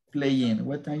playing?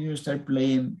 What time do you start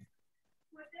playing?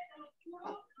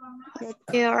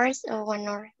 2 hours or 1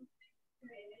 hour.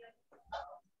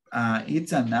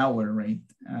 It's an hour, right?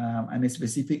 A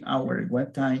specific hour.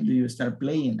 What time do you start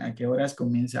playing? ¿A qué horas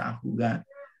comienza a jugar?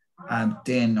 At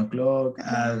 10 o'clock,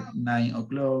 at 9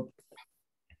 o'clock.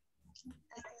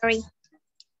 3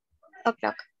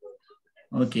 o'clock.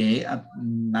 Okay, at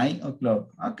 9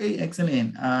 o'clock. Okay,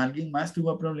 excellent. ¿Alguien más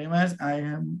tuvo problemas? I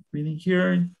am reading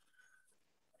here.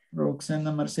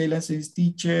 Roxana Marcela says,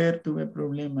 teacher, tuve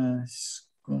problemas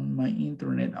con my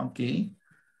internet. Okay.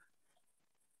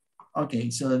 Okay,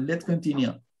 so let's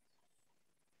continue.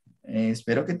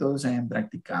 Espero que todos hayan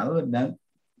practicado, ¿verdad?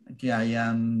 Que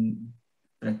hayan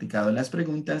practicado las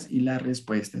preguntas y las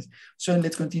respuestas. So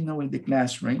let's continue with the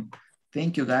class, right?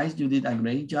 Thank you, guys. You did a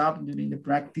great job during the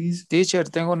practice. Teacher,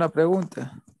 tengo una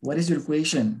pregunta. What is your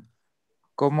question?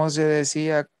 ¿Cómo se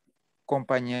decía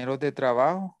compañeros de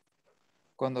trabajo?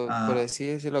 Cuando, por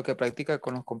decir lo que practica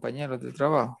con los compañeros de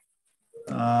trabajo.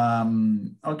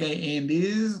 Okay, in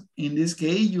this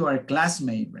case, you are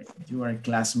classmate, right? You are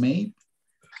classmate.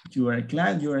 You are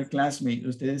classmate.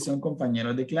 Ustedes son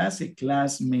compañeros de clase,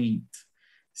 classmate.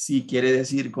 Si quiere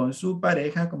decir con su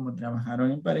pareja, como trabajaron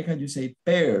en pareja, you say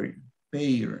pair.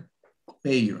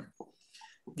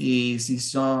 Y si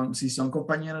son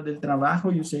compañeros del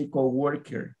trabajo, you say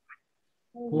coworker.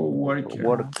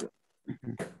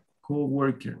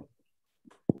 Coworker.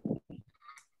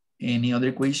 Any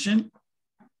other question?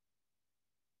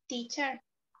 Teacher,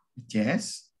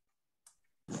 Yes.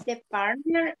 the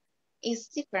partner is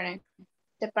different.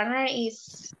 The partner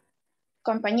is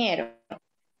compañero.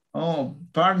 Oh,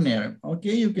 partner.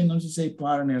 Okay, you can also say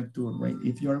partner too, right?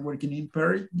 If you are working in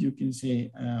pair, you can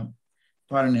say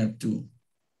partner too.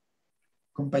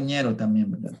 Compañero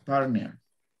también, ¿verdad? Partner.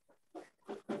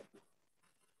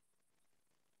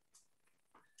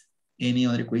 Any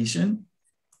other question?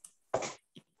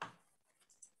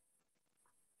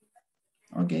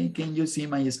 Ok, Okay, can you see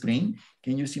my screen?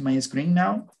 Can you see my screen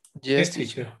now? Yes,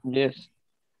 teacher. Yes.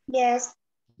 Yes.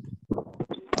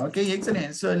 Okay,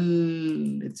 excellent. So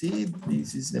let's see,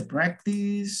 this is the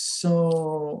practice.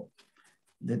 So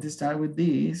let's start with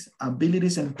this,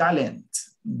 abilities and talent.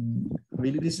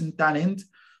 Abilities and talent.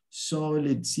 So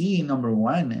let's see, number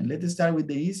one, and let's start with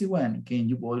the easy one. Can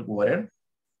you boil water?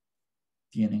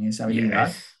 ¿Tienen esa habilidad?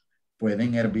 Yes.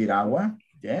 ¿Pueden hervir agua?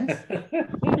 Yes.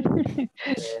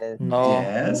 No,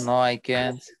 Yes. no, I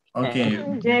can't. Okay.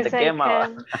 Yes, Se I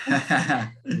quema.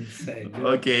 can.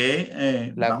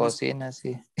 Okay. La cocina,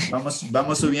 sí.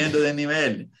 Vamos subiendo de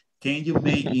nivel. Can you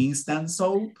make instant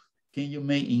soap? Can you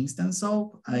make instant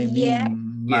soap? I Yeah.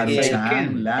 mean, Yes, I Maruchan,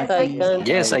 can. Latis.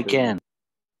 Yes, I can.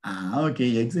 Ah, ok,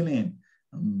 excelente.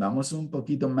 Vamos un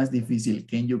poquito más difícil.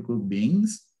 Can you cook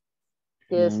beans?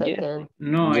 Yes, I can.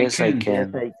 No, Yes, I I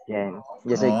can. can. I can.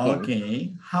 Yes, I can.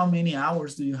 Okay. How many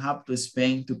hours do you have to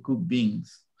spend to cook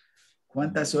beans?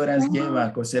 ¿Cuántas horas lleva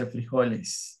a cocer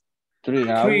frijoles? 3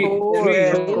 hours. Three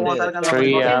hours.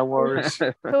 3 hours.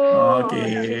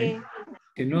 Okay.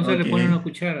 Que no se le pone una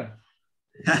cuchara.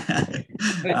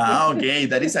 Okay,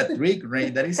 that is a trick,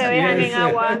 right? That is Se a dejan trick. en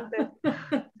agua antes.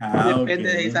 Depende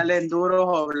de si salen duros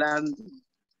o blandos.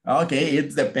 Okay,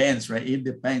 it depends, right? It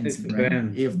depends,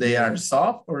 right? If they are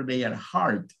soft or they are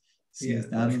hard. Si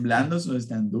están blandos o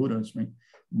están duros, right?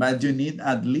 But you need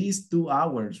at least 2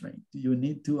 hours, right? You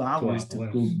need 2 hours to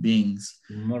cook beans.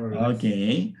 More or less.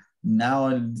 Okay,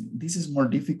 now this is more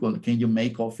difficult. Can you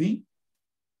make coffee?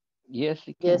 Yes,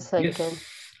 I can. Yes, I can.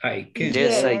 I can.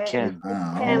 Yes, I can.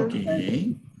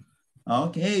 Okay.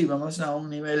 Okay, vamos a un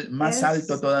nivel más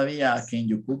alto todavía. Can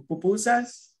you cook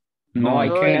pupusas? No, I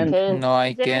can't. No,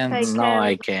 I can't. No,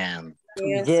 I can.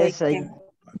 Yes, I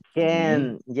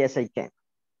can. Yes, I can.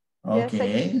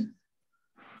 Okay.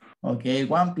 Okay,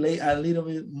 one play a little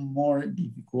bit more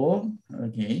difficult.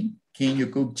 Okay. Can you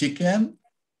cook chicken?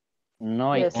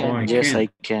 No, I can. Yes, I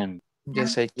can.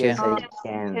 Yes, I Yes, can. I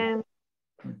can.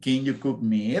 Can you cook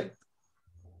meat?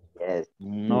 Yes.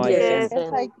 No, I Yes,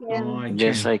 can. I can.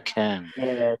 Yes, I can.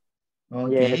 Yes.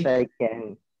 Okay. Yes, I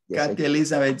can. Yes, I Katy can.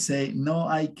 Elizabeth say, no,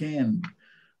 I can.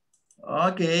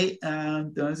 Ok,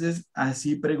 entonces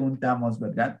así preguntamos,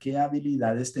 ¿verdad? ¿Qué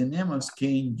habilidades tenemos?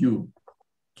 Can you?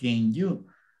 Can you?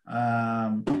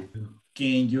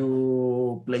 Can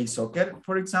you play soccer,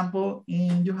 for example?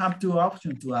 And you have 2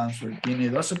 options to answer. Tiene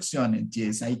 2 opciones.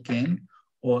 Yes, I can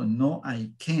o no,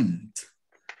 I can't.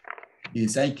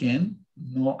 Yes, I can.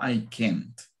 No, I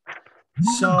can't.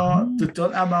 So to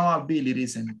talk about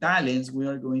abilities and talents, we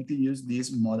are going to use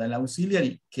this modal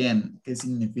auxiliary, can, que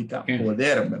significa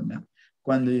poder, ¿verdad?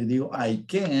 Cuando yo digo I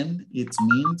can, it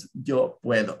means yo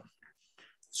puedo.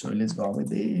 So let's go with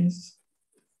this.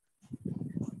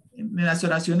 En las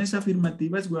oraciones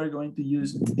afirmativas, we are going to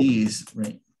use this,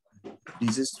 right?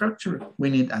 This structure.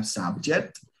 We need a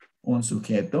subject, un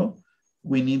sujeto.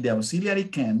 We need the auxiliary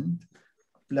can,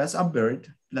 plus a verb,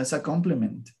 plus a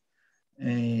complement.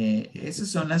 Esas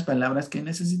son las palabras que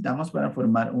necesitamos para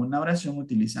formar una oración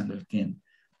utilizando el can.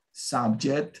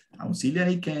 Subject,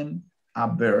 auxiliary can, a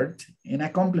verb, and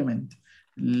a complement.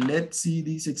 Let's see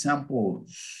these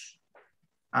examples.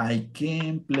 I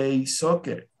can play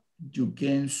soccer. You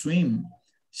can swim.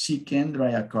 She can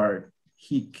drive a car.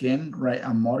 He can ride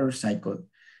a motorcycle.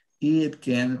 It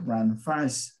can run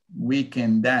fast. We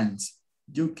can dance.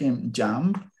 You can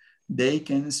jump. They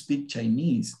can speak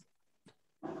Chinese.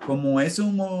 Como es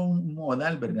un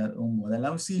modal, ¿verdad? Un modal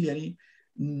auxiliary,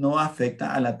 no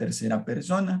afecta a la tercera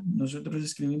persona. Nosotros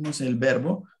escribimos el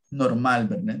verbo normal,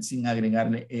 ¿verdad? Sin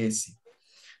agregarle S.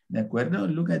 ¿De acuerdo?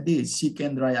 Look at this. She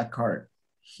can drive a car.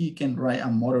 He can ride a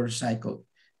motorcycle.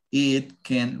 It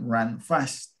can run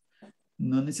fast.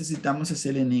 No necesitamos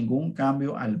hacerle ningún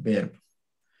cambio al verbo.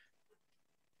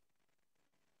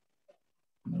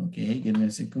 Ok, give me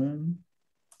a second.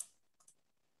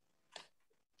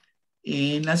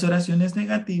 En las oraciones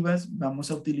negativas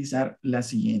vamos a utilizar la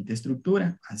siguiente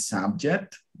estructura. A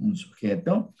subject, un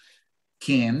sujeto.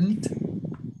 Can't,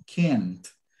 can't.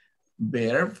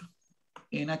 Verb,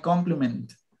 and a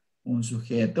complement. Un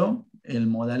sujeto, el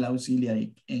modal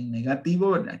auxiliary en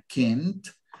negativo, ¿verdad? Can't,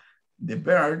 the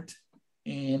verb,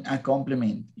 and a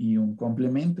complement. Y un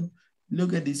complemento.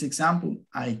 Look at this example.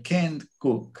 I can't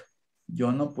cook.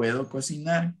 Yo no puedo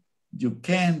cocinar. You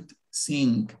can't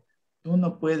sing. Tú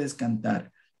no puedes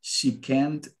cantar. She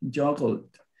can't juggle.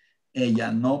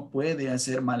 Ella no puede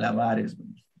hacer malabares.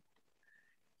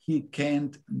 He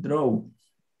can't draw.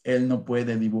 Él no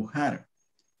puede dibujar.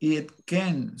 It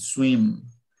can swim.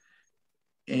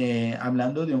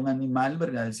 Hablando de un animal,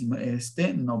 ¿verdad? Decimos,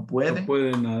 este no puede. No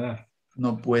puede nadar.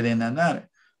 No puede nadar.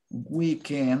 We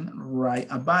can ride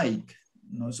a bike.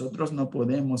 Nosotros no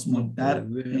podemos montar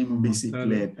en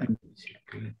bicicleta.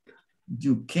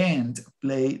 You can't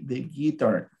play the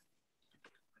guitar.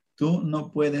 Tú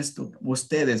no puedes tocar,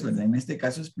 ustedes, ¿verdad? En este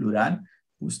caso es plural.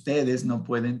 Ustedes no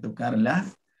pueden tocar la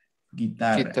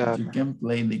guitarra. You can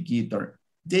play the guitar.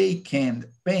 They can't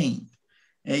paint.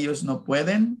 Ellos no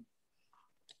pueden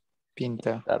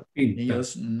pintar.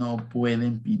 Ellos no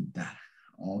pueden pintar.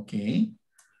 Okay.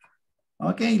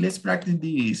 Okay, let's practice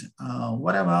this.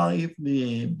 What about if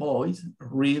the boys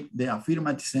read the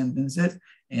affirmative sentences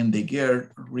and the girl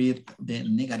read the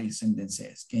negative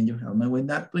sentences? Can you help me with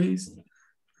that, please?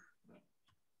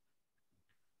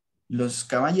 Los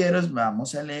caballeros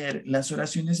vamos a leer las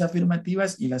oraciones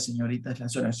afirmativas y las señoritas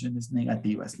las oraciones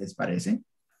negativas. ¿Les parece?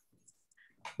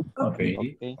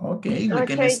 Okay. Okay, we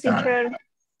can start. Teacher.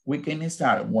 We can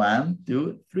start. 1,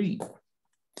 2, 3.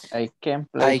 I can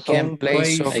play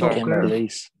soccer.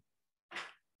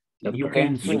 You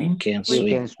can swim.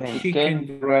 He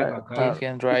can drive a car. He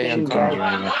can drive a car.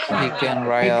 He can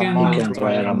ride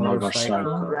a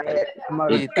motorcycle.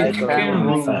 He can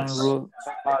run.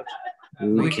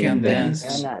 We can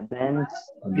dance.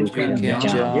 You can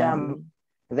jump.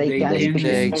 They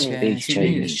can speak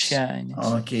Chinese.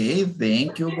 Okay,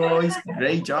 thank you, boys.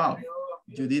 Great job.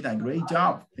 You did a great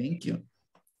job. Thank you.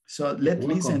 So let's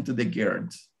listen to the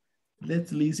girls.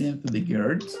 Let's listen to the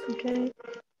girls. Okay.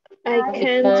 I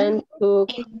can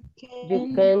cook.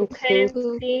 You can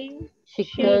sing. She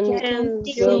can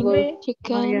juggle. She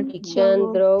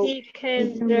can draw. He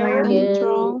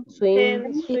can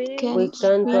swim. We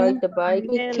can ride the bike.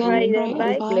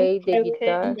 Play the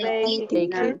guitar. They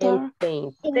can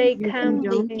paint. They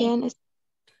can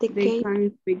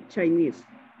speak Chinese.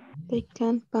 They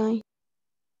can paint.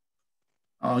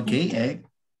 Okay.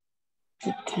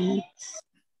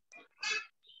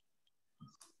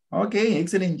 Okay,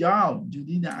 excellent job. You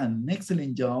did an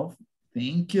excellent job.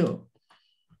 Thank you.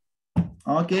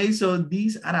 Okay, so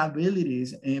these are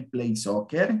abilities. Play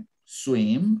soccer,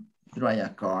 swim, drive a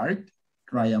car,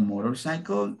 ride a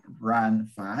motorcycle, run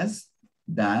fast,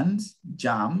 dance,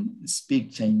 jump,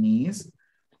 speak Chinese,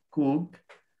 cook,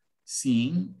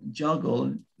 sing,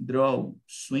 juggle, draw,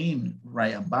 swim,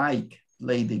 ride a bike,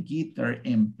 play the guitar,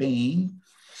 and paint.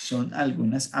 Son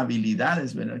algunas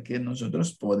habilidades, ¿verdad? Que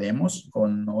nosotros podemos o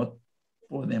no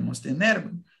podemos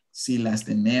tener. Si las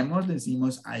tenemos,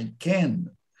 decimos I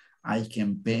can. I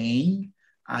can paint,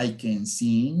 I can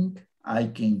sing,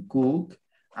 I can cook,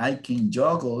 I can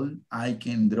juggle, I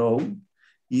can draw.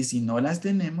 Y si no las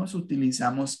tenemos,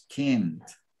 utilizamos can't.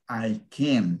 I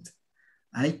can't.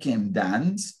 I can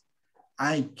dance.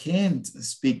 I can't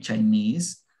speak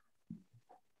Chinese.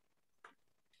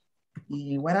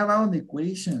 Y what about the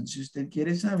questions? Si usted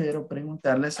quiere saber o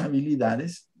preguntar las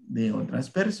habilidades de otras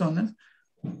personas,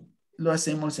 lo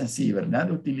hacemos así, ¿verdad?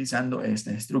 Utilizando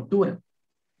esta estructura.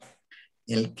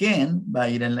 El can va a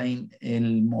ir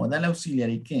el modal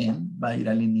auxiliary can va a ir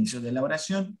al inicio de la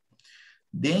oración.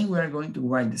 Then we are going to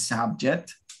write the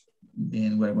subject.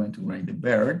 Then we are going to write the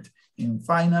verb. And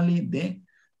finally, the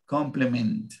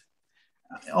complement.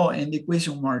 Oh, and the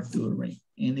question mark too, right?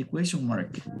 And the question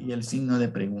mark y el signo de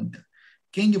pregunta.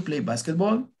 Can you play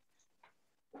basketball?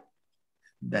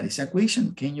 That is a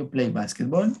question. Can you play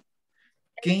basketball?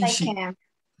 Can she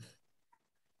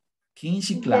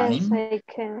climb? Yes, I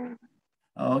can.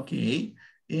 Ok.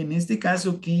 En este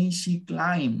caso, can she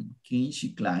climb? Can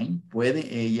she climb? ¿Puede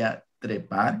ella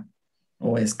trepar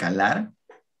o escalar?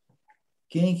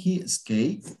 Can he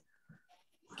skate?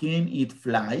 Can it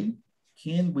fly?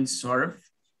 Can we surf?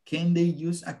 Can they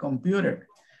use a computer?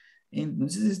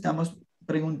 Entonces estamos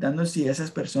preguntando si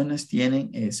esas personas tienen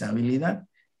esa habilidad.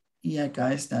 Y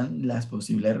acá están las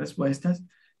posibles respuestas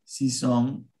si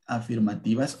son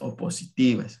afirmativas o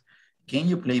positivas. Can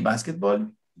you play basketball?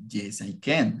 Yes, I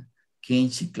can. Can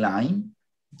she climb?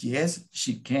 Yes,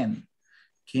 she can.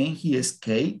 Can he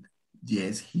skate?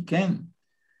 Yes, he can.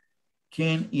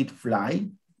 Can it fly?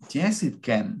 Yes, it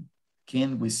can.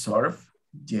 Can we surf?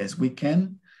 Yes, we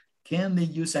can. Can they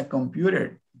use a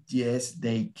computer? Yes,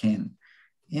 they can.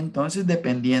 Entonces,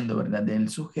 dependiendo, ¿verdad?, del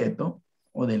sujeto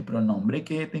o del pronombre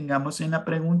que tengamos en la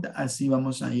pregunta, así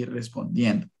vamos a ir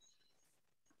respondiendo.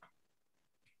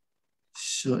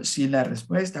 Si la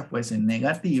respuesta fuese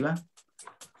negativa,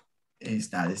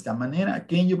 está de esta manera.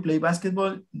 Can you play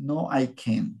basketball? No, I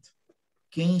can't.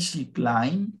 Can she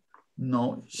climb?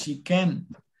 No, she can't.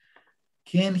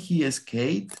 Can he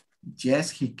skate?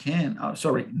 Yes, he can. Oh,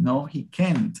 sorry, no, he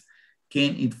can't.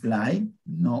 Can it fly?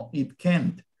 No, it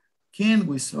can't. Can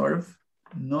we surf?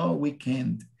 No, we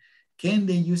can't. Can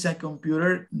they use a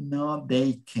computer? No,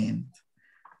 they can't.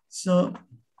 So,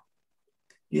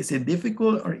 Is it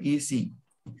difficult or easy?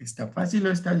 ¿Está fácil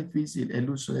o está difícil el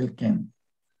uso del can?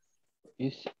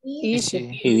 Easy.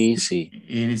 Easy.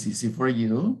 It is easy for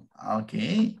you.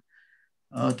 Okay.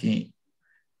 Okay.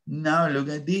 Now look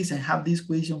at this. I have this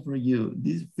question for you.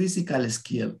 This physical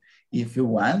skill. If you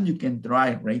want, you can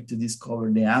try, right, to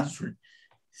discover the answer.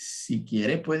 Si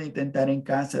quiere, puede intentar en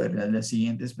casa, ¿verdad? Las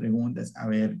siguientes preguntas, a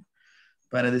ver,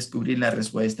 para descubrir la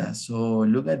respuesta. So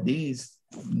look at this.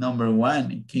 Number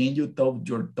 1, can you touch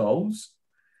your toes?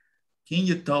 Can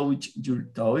you touch your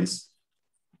toes?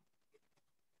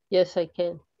 Yes, I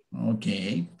can. Ok,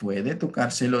 ¿puede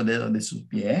tocarse los dedos de sus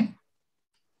pies?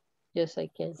 Yes, I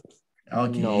can.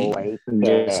 Ok. No, I can.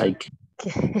 Yes, I can.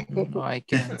 No, I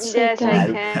can't. Yes,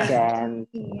 I can.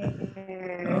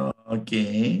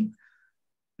 Okay.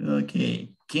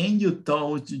 Okay. Can you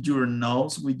touch your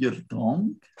nose with your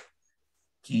tongue?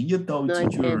 Can you touch No, I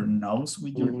your can't. nose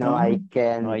with your No, I tongue?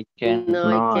 can. No, I can't. No,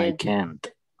 I I can't.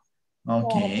 can't.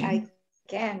 Okay. I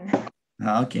can.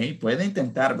 Ok, puede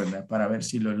intentar, ¿verdad? Para ver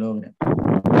si lo logra.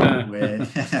 Well,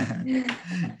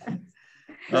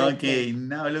 okay,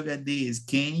 now look at this.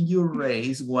 Can you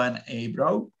raise one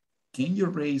eyebrow? Can you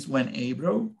raise one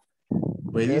eyebrow?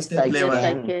 ¿Puede Yes, usted I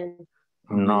levantar? can.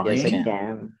 No, Yes, I I can't.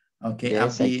 can. Okay,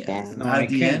 Yes, at I the, can. No, I at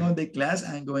the end can. of the class,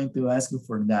 I'm going to ask you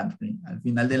for that. Al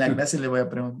final de la clase le voy a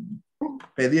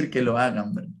pedir que lo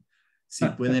hagan, ¿verdad? Si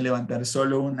pueden levantar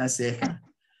solo una ceja.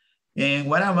 And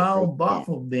what about both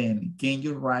of them? Can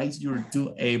you raise your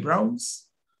two eyebrows?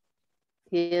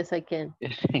 Yes, I can.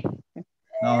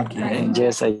 Okay.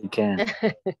 Yes, I can.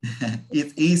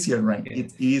 It's easier, right? Yes.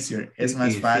 It's easier. Es It's más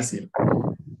easy. fácil.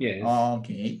 Yes.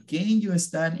 Okay. Can you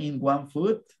stand in one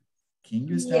foot? Can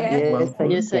you stand Yes. in one Yes, I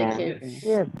foot? Yes, I can. can. Yes.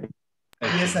 Yes.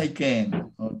 Yes, I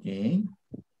can. Okay.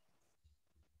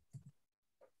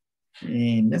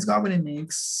 And let's go with the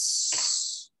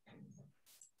next.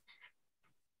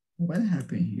 What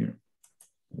happened here?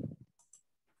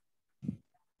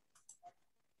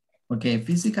 Okay,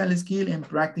 physical skill and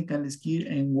practical skill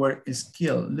and work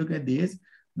skill. Look at this.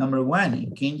 Number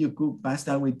 1, can you cook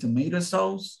pasta with tomato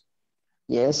sauce?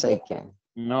 Yes, I can.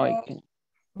 No, I can't.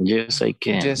 Yes, I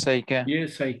can. Yes, I can.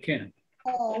 Yes, I can.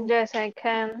 Yes, I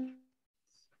can.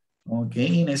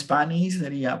 Okay, en Spanish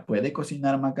sería, ¿puede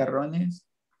cocinar macarrones?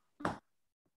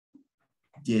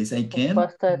 Yes, I can.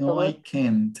 Pasta de No, I tomate.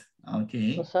 can't.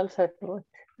 Okay. Con salsa de tomate.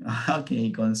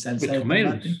 Okay, con salsa With de tomate.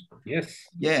 tomatoes. Yes.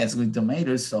 Yes, with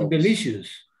tomato sauce. Delicious.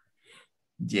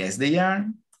 Yes, they are.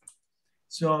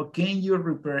 So, can you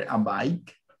repair a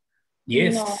bike?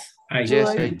 Yes, No. I Yes,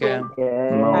 I can.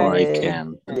 can. No, I Yes,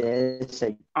 can't. yes,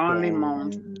 I Only can.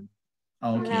 mount. No,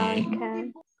 I Okay.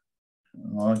 can.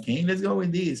 Okay, let's go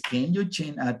with this. Can you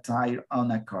change a tire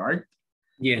on a car?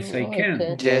 Yes, I No, I can.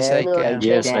 can't. Yes, I No, I can.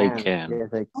 Yes, I Can. can.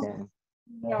 Yes, I can.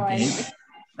 No, Okay.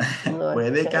 No, I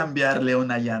 ¿Puede can't. cambiarle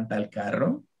una llanta al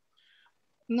carro?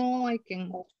 No, I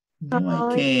can. No, I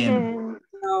I can. can.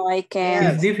 No, I It's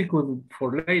can. difficult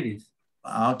for ladies.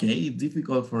 Okay, it's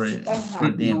difficult for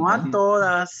them. No a right?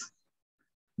 todas.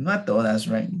 Not todas,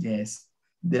 right? Yes.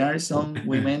 There are some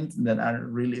women that are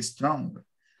really strong.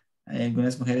 Hay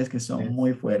algunas mujeres que son Yes.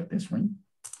 muy fuertes, right?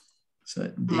 So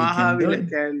they Más can do hábiles it.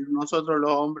 que nosotros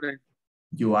los hombres.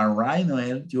 You are right,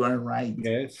 Noel. You are right.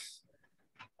 Yes.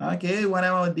 Okay, what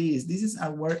about this? This is a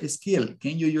work skill.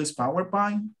 Can you use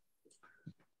PowerPoint?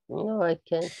 No, I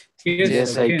can't.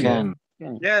 Yes, I can.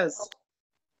 Yes.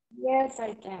 Yes,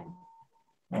 I can.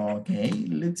 Okay,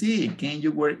 let's see. Can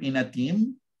you work in a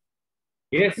team?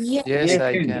 Yes. Yes,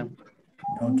 I can.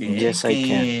 Okay. Yes, I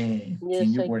can.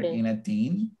 Can you I work can. in a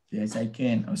team? Yes, I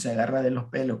can. O sea, agarra de los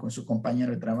pelos con su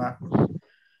compañero de trabajo.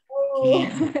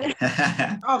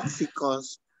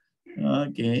 Tóxicos.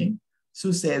 Okay.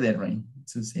 Sucede, right?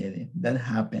 Sucede. That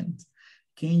happens.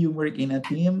 Can you work in a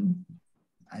team?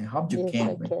 I hope you Yes, can.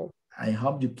 I right? can. I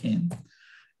hope you can.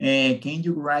 Can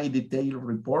you write detailed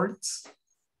reports?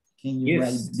 Can you Yes.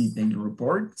 write detailed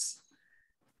reports?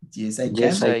 Yes, I can.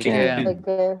 Yes, I I can.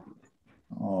 can.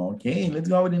 Okay, let's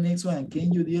go with the next one.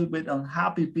 Can you deal with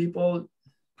unhappy people?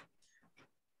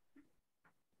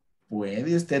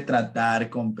 ¿Puede usted tratar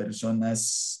con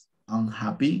personas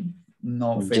unhappy,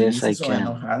 no Yes, I felices o can.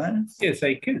 enojadas? Yes,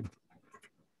 I can.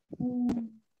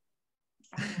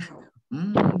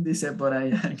 Dice por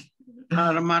allá.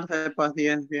 Armarse de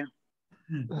paciencia.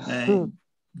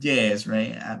 Yes,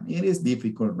 right. It is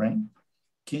difficult, right?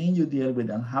 Can you deal with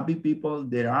unhappy people?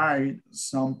 There are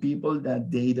some people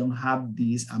that they don't have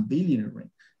this ability, right?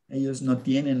 Ellos no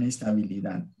tienen esta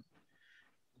habilidad.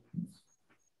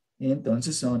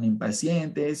 Entonces son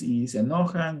impacientes y se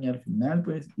enojan y al final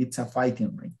pues it's a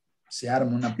fighting ring. Se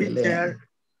arma una pelea.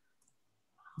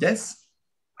 Yes?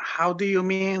 How do you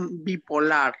mean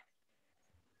bipolar?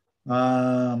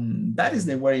 That is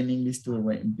the word in English too,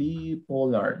 right?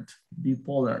 Bipolar.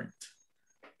 Bipolar.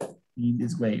 In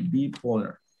this way,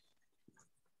 bipolar.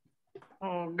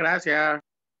 Oh, gracias.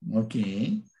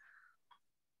 Okay.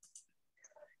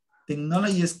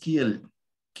 Technology skill.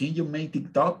 Can you make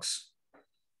TikToks?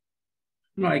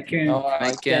 No, I can't. No,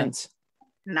 I can't.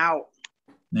 Now.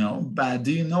 No, but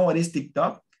do you know what is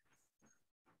TikTok?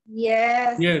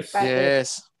 Yes. Yes.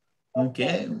 Yes.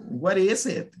 Okay, what is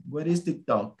it? What is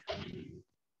TikTok?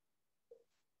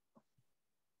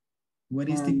 What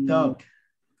is TikTok?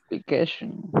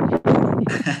 Application.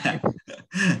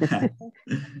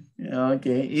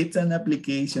 Okay, it's an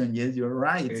application. Yes, you're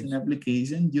right. It's an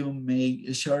application. You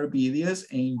make short videos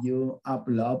and you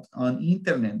upload on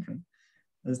internet. Right?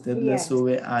 Usted le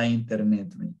sube a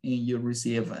internet, right? And you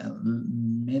receive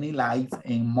many likes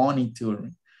and money too.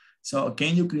 Right? So,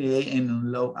 can you create and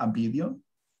upload a video?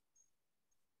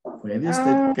 ¿Puede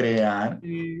usted crear?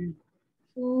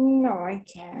 No, I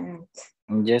can't.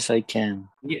 Yes, I can.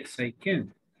 Yes, I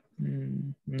can.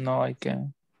 No, I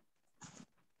can't.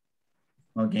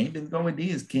 Okay, let's go with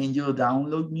this. Can you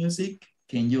download music?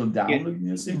 Can you download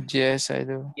music? Yes, I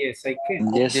do. Yes, I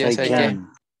can. Yes, I can.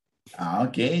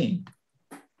 Okay.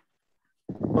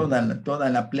 Toda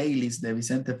la playlist de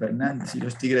Vicente Fernández y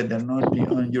los Tigres del Norte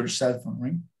on your cell phone,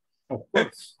 right? Of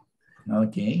course.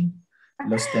 Okay.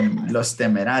 Los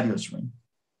temerarios, right?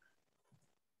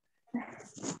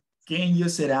 Can you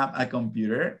set up a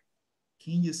computer?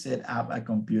 Can you set up a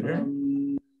computer?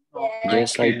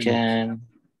 Yes, I can.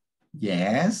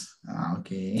 Yes.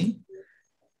 Okay.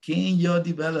 Can you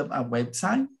develop a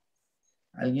website?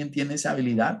 ¿Alguien tiene esa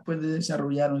habilidad? ¿Puede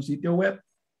desarrollar un sitio web?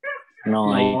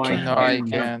 No, I can't. No, I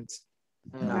can't.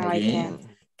 No, I can't.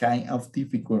 Kind of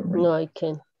difficult, right? No, I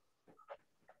can't.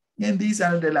 And these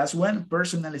are the last one,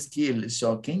 personal skills.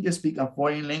 So can you speak a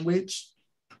foreign language?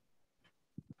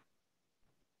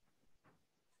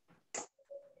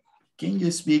 Can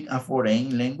you speak a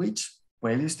foreign language?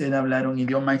 ¿Puede usted hablar un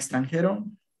idioma extranjero?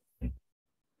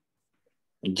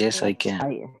 Yes, I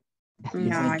can.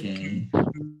 Yes, I can.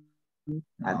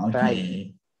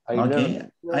 Okay. I Okay,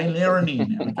 I'm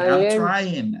learning. Okay, I'm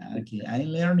trying. Okay, I'm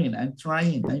learning. I'm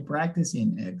trying. I'm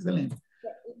practicing. Excellent.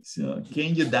 So,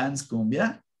 can you dance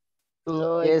cumbia?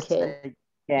 No, I Yes, can't. I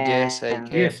can. Yes, I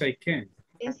can. Yes, I can.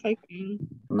 Yes, I can.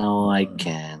 No, I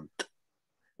can't.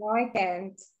 No, I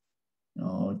can't.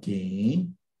 Okay.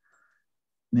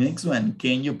 Next one.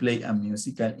 Can you play a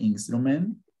musical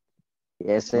instrument?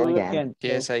 Yes, I can.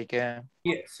 Yes, I can.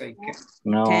 Yes, I can.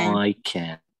 No, Can. I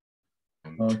can't.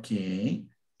 Okay.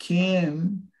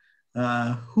 Can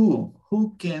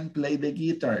who can play the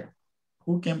guitar?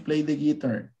 Who can play the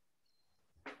guitar?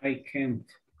 I can't.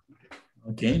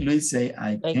 Okay, Luis say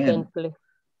I I can. can't play.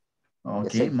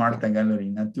 Okay, Yes, I Marta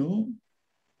Galorina too.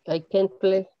 I can't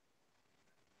play.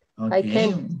 Okay. I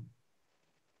can.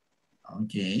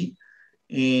 Okay.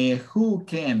 Who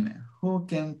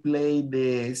can play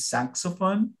the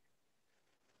saxophone?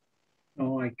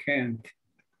 No, I can't.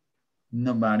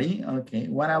 Nobody? Okay.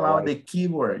 What about the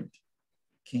keyboard?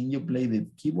 Can you play the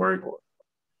keyboard?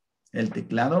 El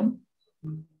teclado?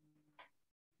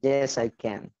 Yes, I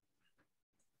can.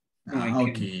 No, I can't.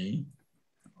 Okay.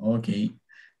 Okay.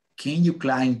 Can you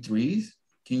climb trees?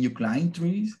 Can you climb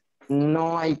trees?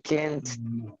 No, I can't.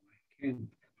 No, I can't.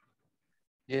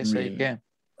 Yes, Really? I can.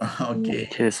 Okay.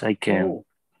 Yes, I can.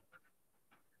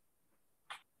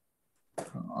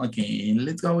 Okay,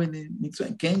 let's go with the next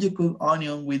one. Can you cook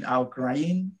onion without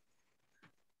crying?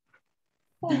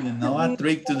 Do you know a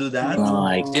trick to do that? No,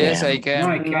 I Yes, I can. No,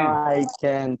 I can. No, can't. I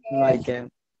can't. No, I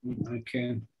can't. I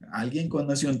can't. ¿Alguien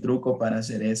conoce un truco para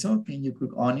hacer eso? Can you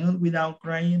cook onion without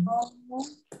crying?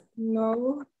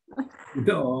 No.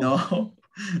 No. No.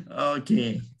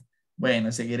 Okay.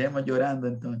 Bueno, seguiremos llorando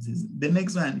entonces. The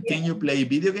next one. Can you play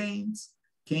video games?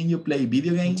 Can you play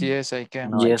video games? Yes, I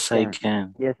can. No, Yes, I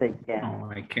can. Yes, I can.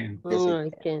 No, I can't. No, I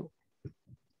can't.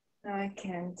 No, I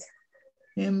can't.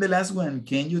 And the last one.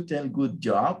 Can you tell good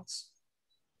jokes?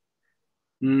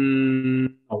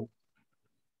 No.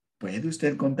 ¿Puede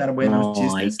usted contar buenos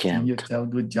No, I chistes? Can you can't. tell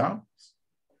good jokes?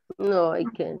 No, I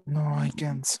can't. No, I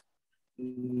can't.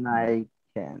 No, I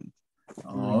can't.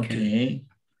 Ok.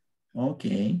 Ok.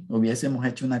 Hubiésemos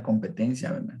hecho una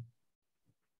competencia, ¿verdad?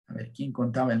 A ver, ¿quién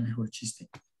contaba el mejor chiste?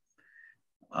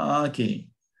 Ok.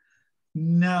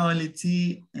 Now, let's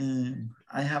see.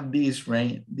 I have this,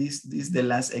 right? This is the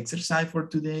last exercise for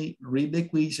today. Read the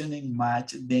question and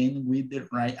match them with the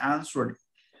right answer.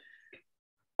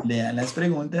 Lea las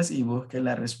preguntas y busque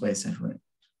las respuestas, right?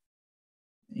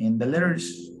 In the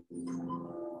letters.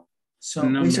 So,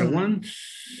 Number question, one.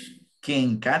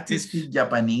 Can Kathy speak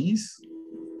Japanese?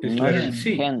 No,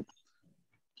 she can't.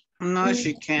 No,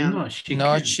 she can't. No, she No,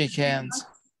 can't. she can't.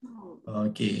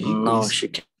 Okay. No, she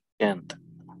can't.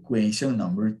 Question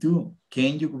number 2.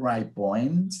 Can you write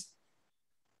poems?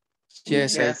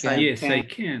 Yes, I Yes, can. Yes, I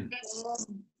can.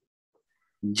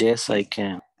 Yes, I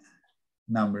can.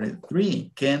 Number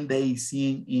 3. Can they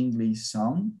sing English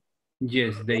song?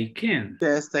 Yes, they can.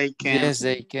 Yes, they can. Yes,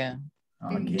 they can.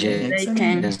 Okay, Yes,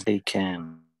 excellent. yes, they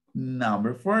can.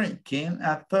 Number 4. Can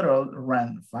a turtle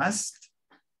run fast?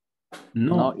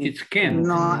 No, it can't.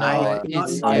 No, No,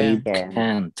 it's I can.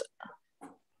 can't.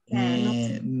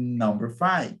 And number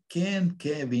 5. Can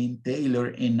Kevin, Taylor,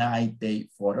 and I take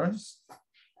photos?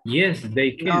 Yes,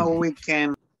 they can. no, we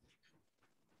can.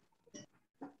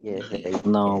 Yes, they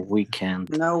No, can. we can't.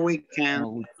 No, we can. No,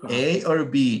 we can't. A or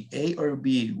B? A or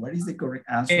B? What is the correct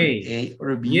answer? A.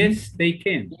 Or B? Yes, they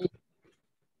can.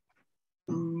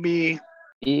 B.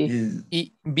 Is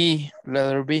B,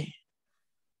 letter B.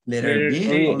 letter B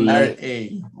A. or letter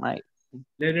A? Right.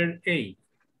 Letter A.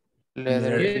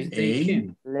 Letter Yes, B. they A.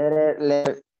 can.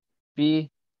 Letter B.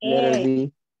 Letter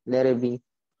B. Letter B.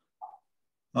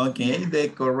 Okay, the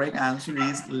correct answer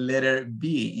is letter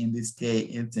B. In this case,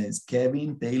 it says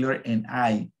Kevin, Taylor, and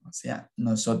I. O sea,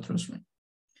 nosotros.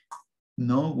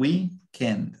 No, we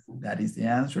can't. That is the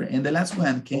answer. And the last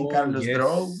one, can Carlos yes.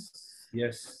 draw?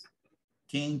 Yes.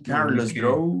 Can No, Carlos we can't.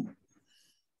 draw?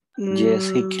 Yes,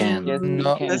 he can. Yes,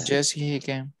 No, he can. yes, he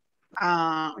can.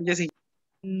 Yes, he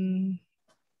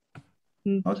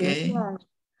Okay.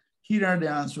 Here are the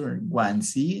answers.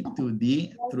 1C,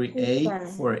 2D, 3A,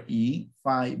 4E,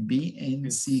 5B, and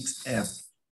 6F.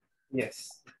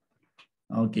 Yes.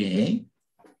 Okay.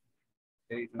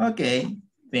 Okay.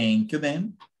 Thank you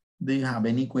then. Do you have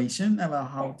any question about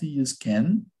how to use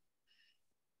can?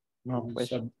 No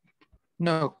question.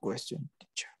 No question,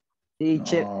 teacher.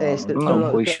 Teacher, No,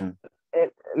 No question.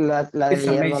 la de It's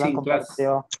ayer no la amazing class.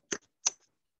 compartió.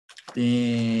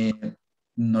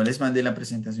 ¿No les mandé la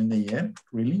presentación de ayer?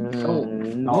 Really?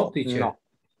 No, teacher.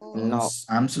 No.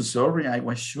 I'm so sorry. I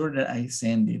was sure that I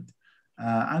sent it.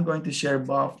 I'm going to share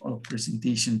both of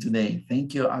presentation today.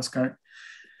 Thank you, Oscar.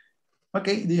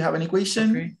 Okay, do you have any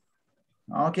question?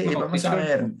 Okay, No, vamos a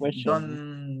teacher. ver.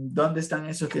 ¿Dónde están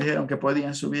esos que dijeron que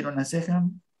podían subir una ceja?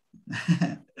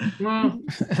 No,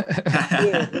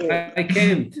 Here. I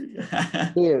can't.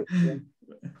 Here.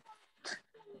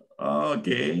 Ok.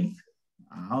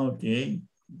 Ok.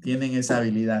 Tienen esa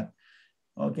habilidad.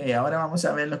 Ok, ahora vamos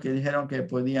a ver los que dijeron que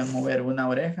podían mover una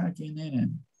oreja. ¿Quién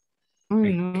eran?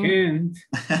 I can't.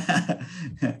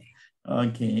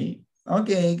 Okay.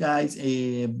 Okay, guys.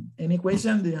 Any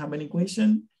question? Do you have any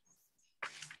question?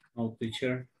 No,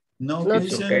 teacher. No No,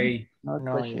 question. Okay.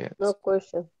 No, yes. No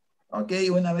question. Ok,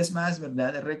 una vez más,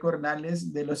 ¿verdad?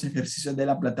 Recordarles de los ejercicios de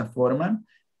la plataforma.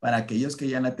 Para aquellos que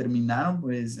ya la terminaron,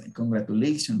 pues,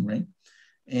 congratulations, right?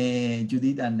 You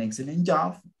did an excellent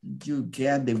job. You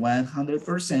get the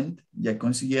 100%. Ya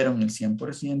consiguieron el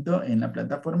 100% en la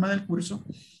plataforma del curso.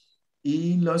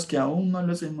 Y los que aún no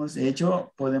los hemos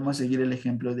hecho, podemos seguir el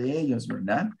ejemplo de ellos,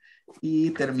 ¿verdad? Y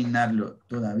terminarlo.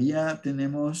 Todavía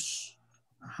tenemos,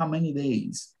 how many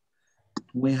days?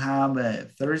 We have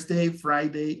Thursday,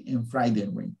 Friday, and Friday,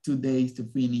 right? 2 days to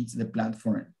finish the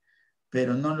platform.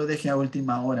 Pero no lo deje a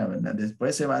última hora, ¿verdad?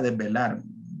 Después se va a desvelar.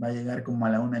 Va a llegar como a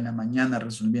la 1 de la mañana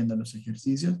resolviendo los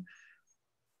ejercicios.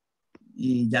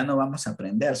 Y ya no vamos a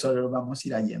aprender, solo vamos a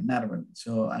ir a llenar, ¿verdad?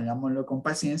 So, hagámoslo con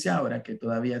paciencia ahora que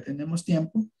todavía tenemos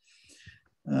tiempo.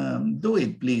 Do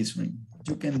it, please. Right?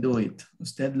 You can do it.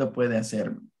 Usted lo puede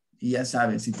hacer. Y ya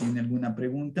sabe, si tiene alguna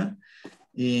pregunta,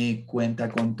 cuenta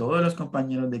con todos los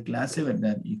compañeros de clase,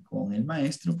 ¿verdad? Y con el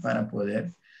maestro para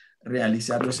poder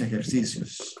realizar los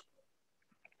ejercicios.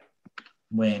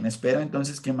 Bueno, espero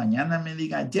entonces que mañana me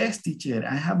diga, yes, teacher,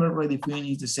 I have already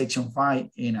finished the section 5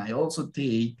 and I also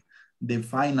take the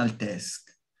final test.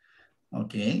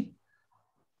 Okay.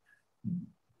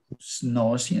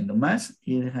 No siendo más,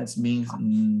 it has been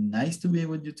nice to be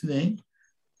with you today.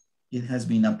 It has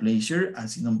been a pleasure. Ha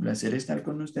sido un placer estar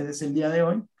con ustedes el día de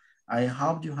hoy. I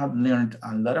hope you have learned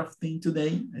a lot of things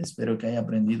today. Espero que haya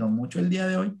aprendido mucho el día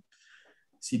de hoy.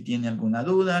 Si tiene alguna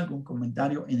duda, algún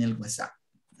comentario en el WhatsApp.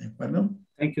 ¿De acuerdo?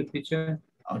 Thank you, teacher.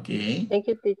 Okay. Thank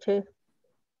you, teacher.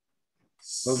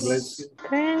 God bless you.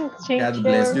 Thanks, God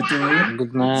bless you too.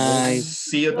 Good night.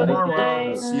 See you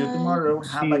tomorrow. See you tomorrow.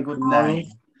 Have a good night.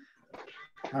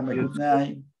 Have a good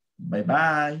night.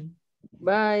 Bye-bye.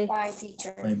 Bye. Bye,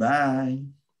 teacher.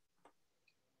 Bye-bye.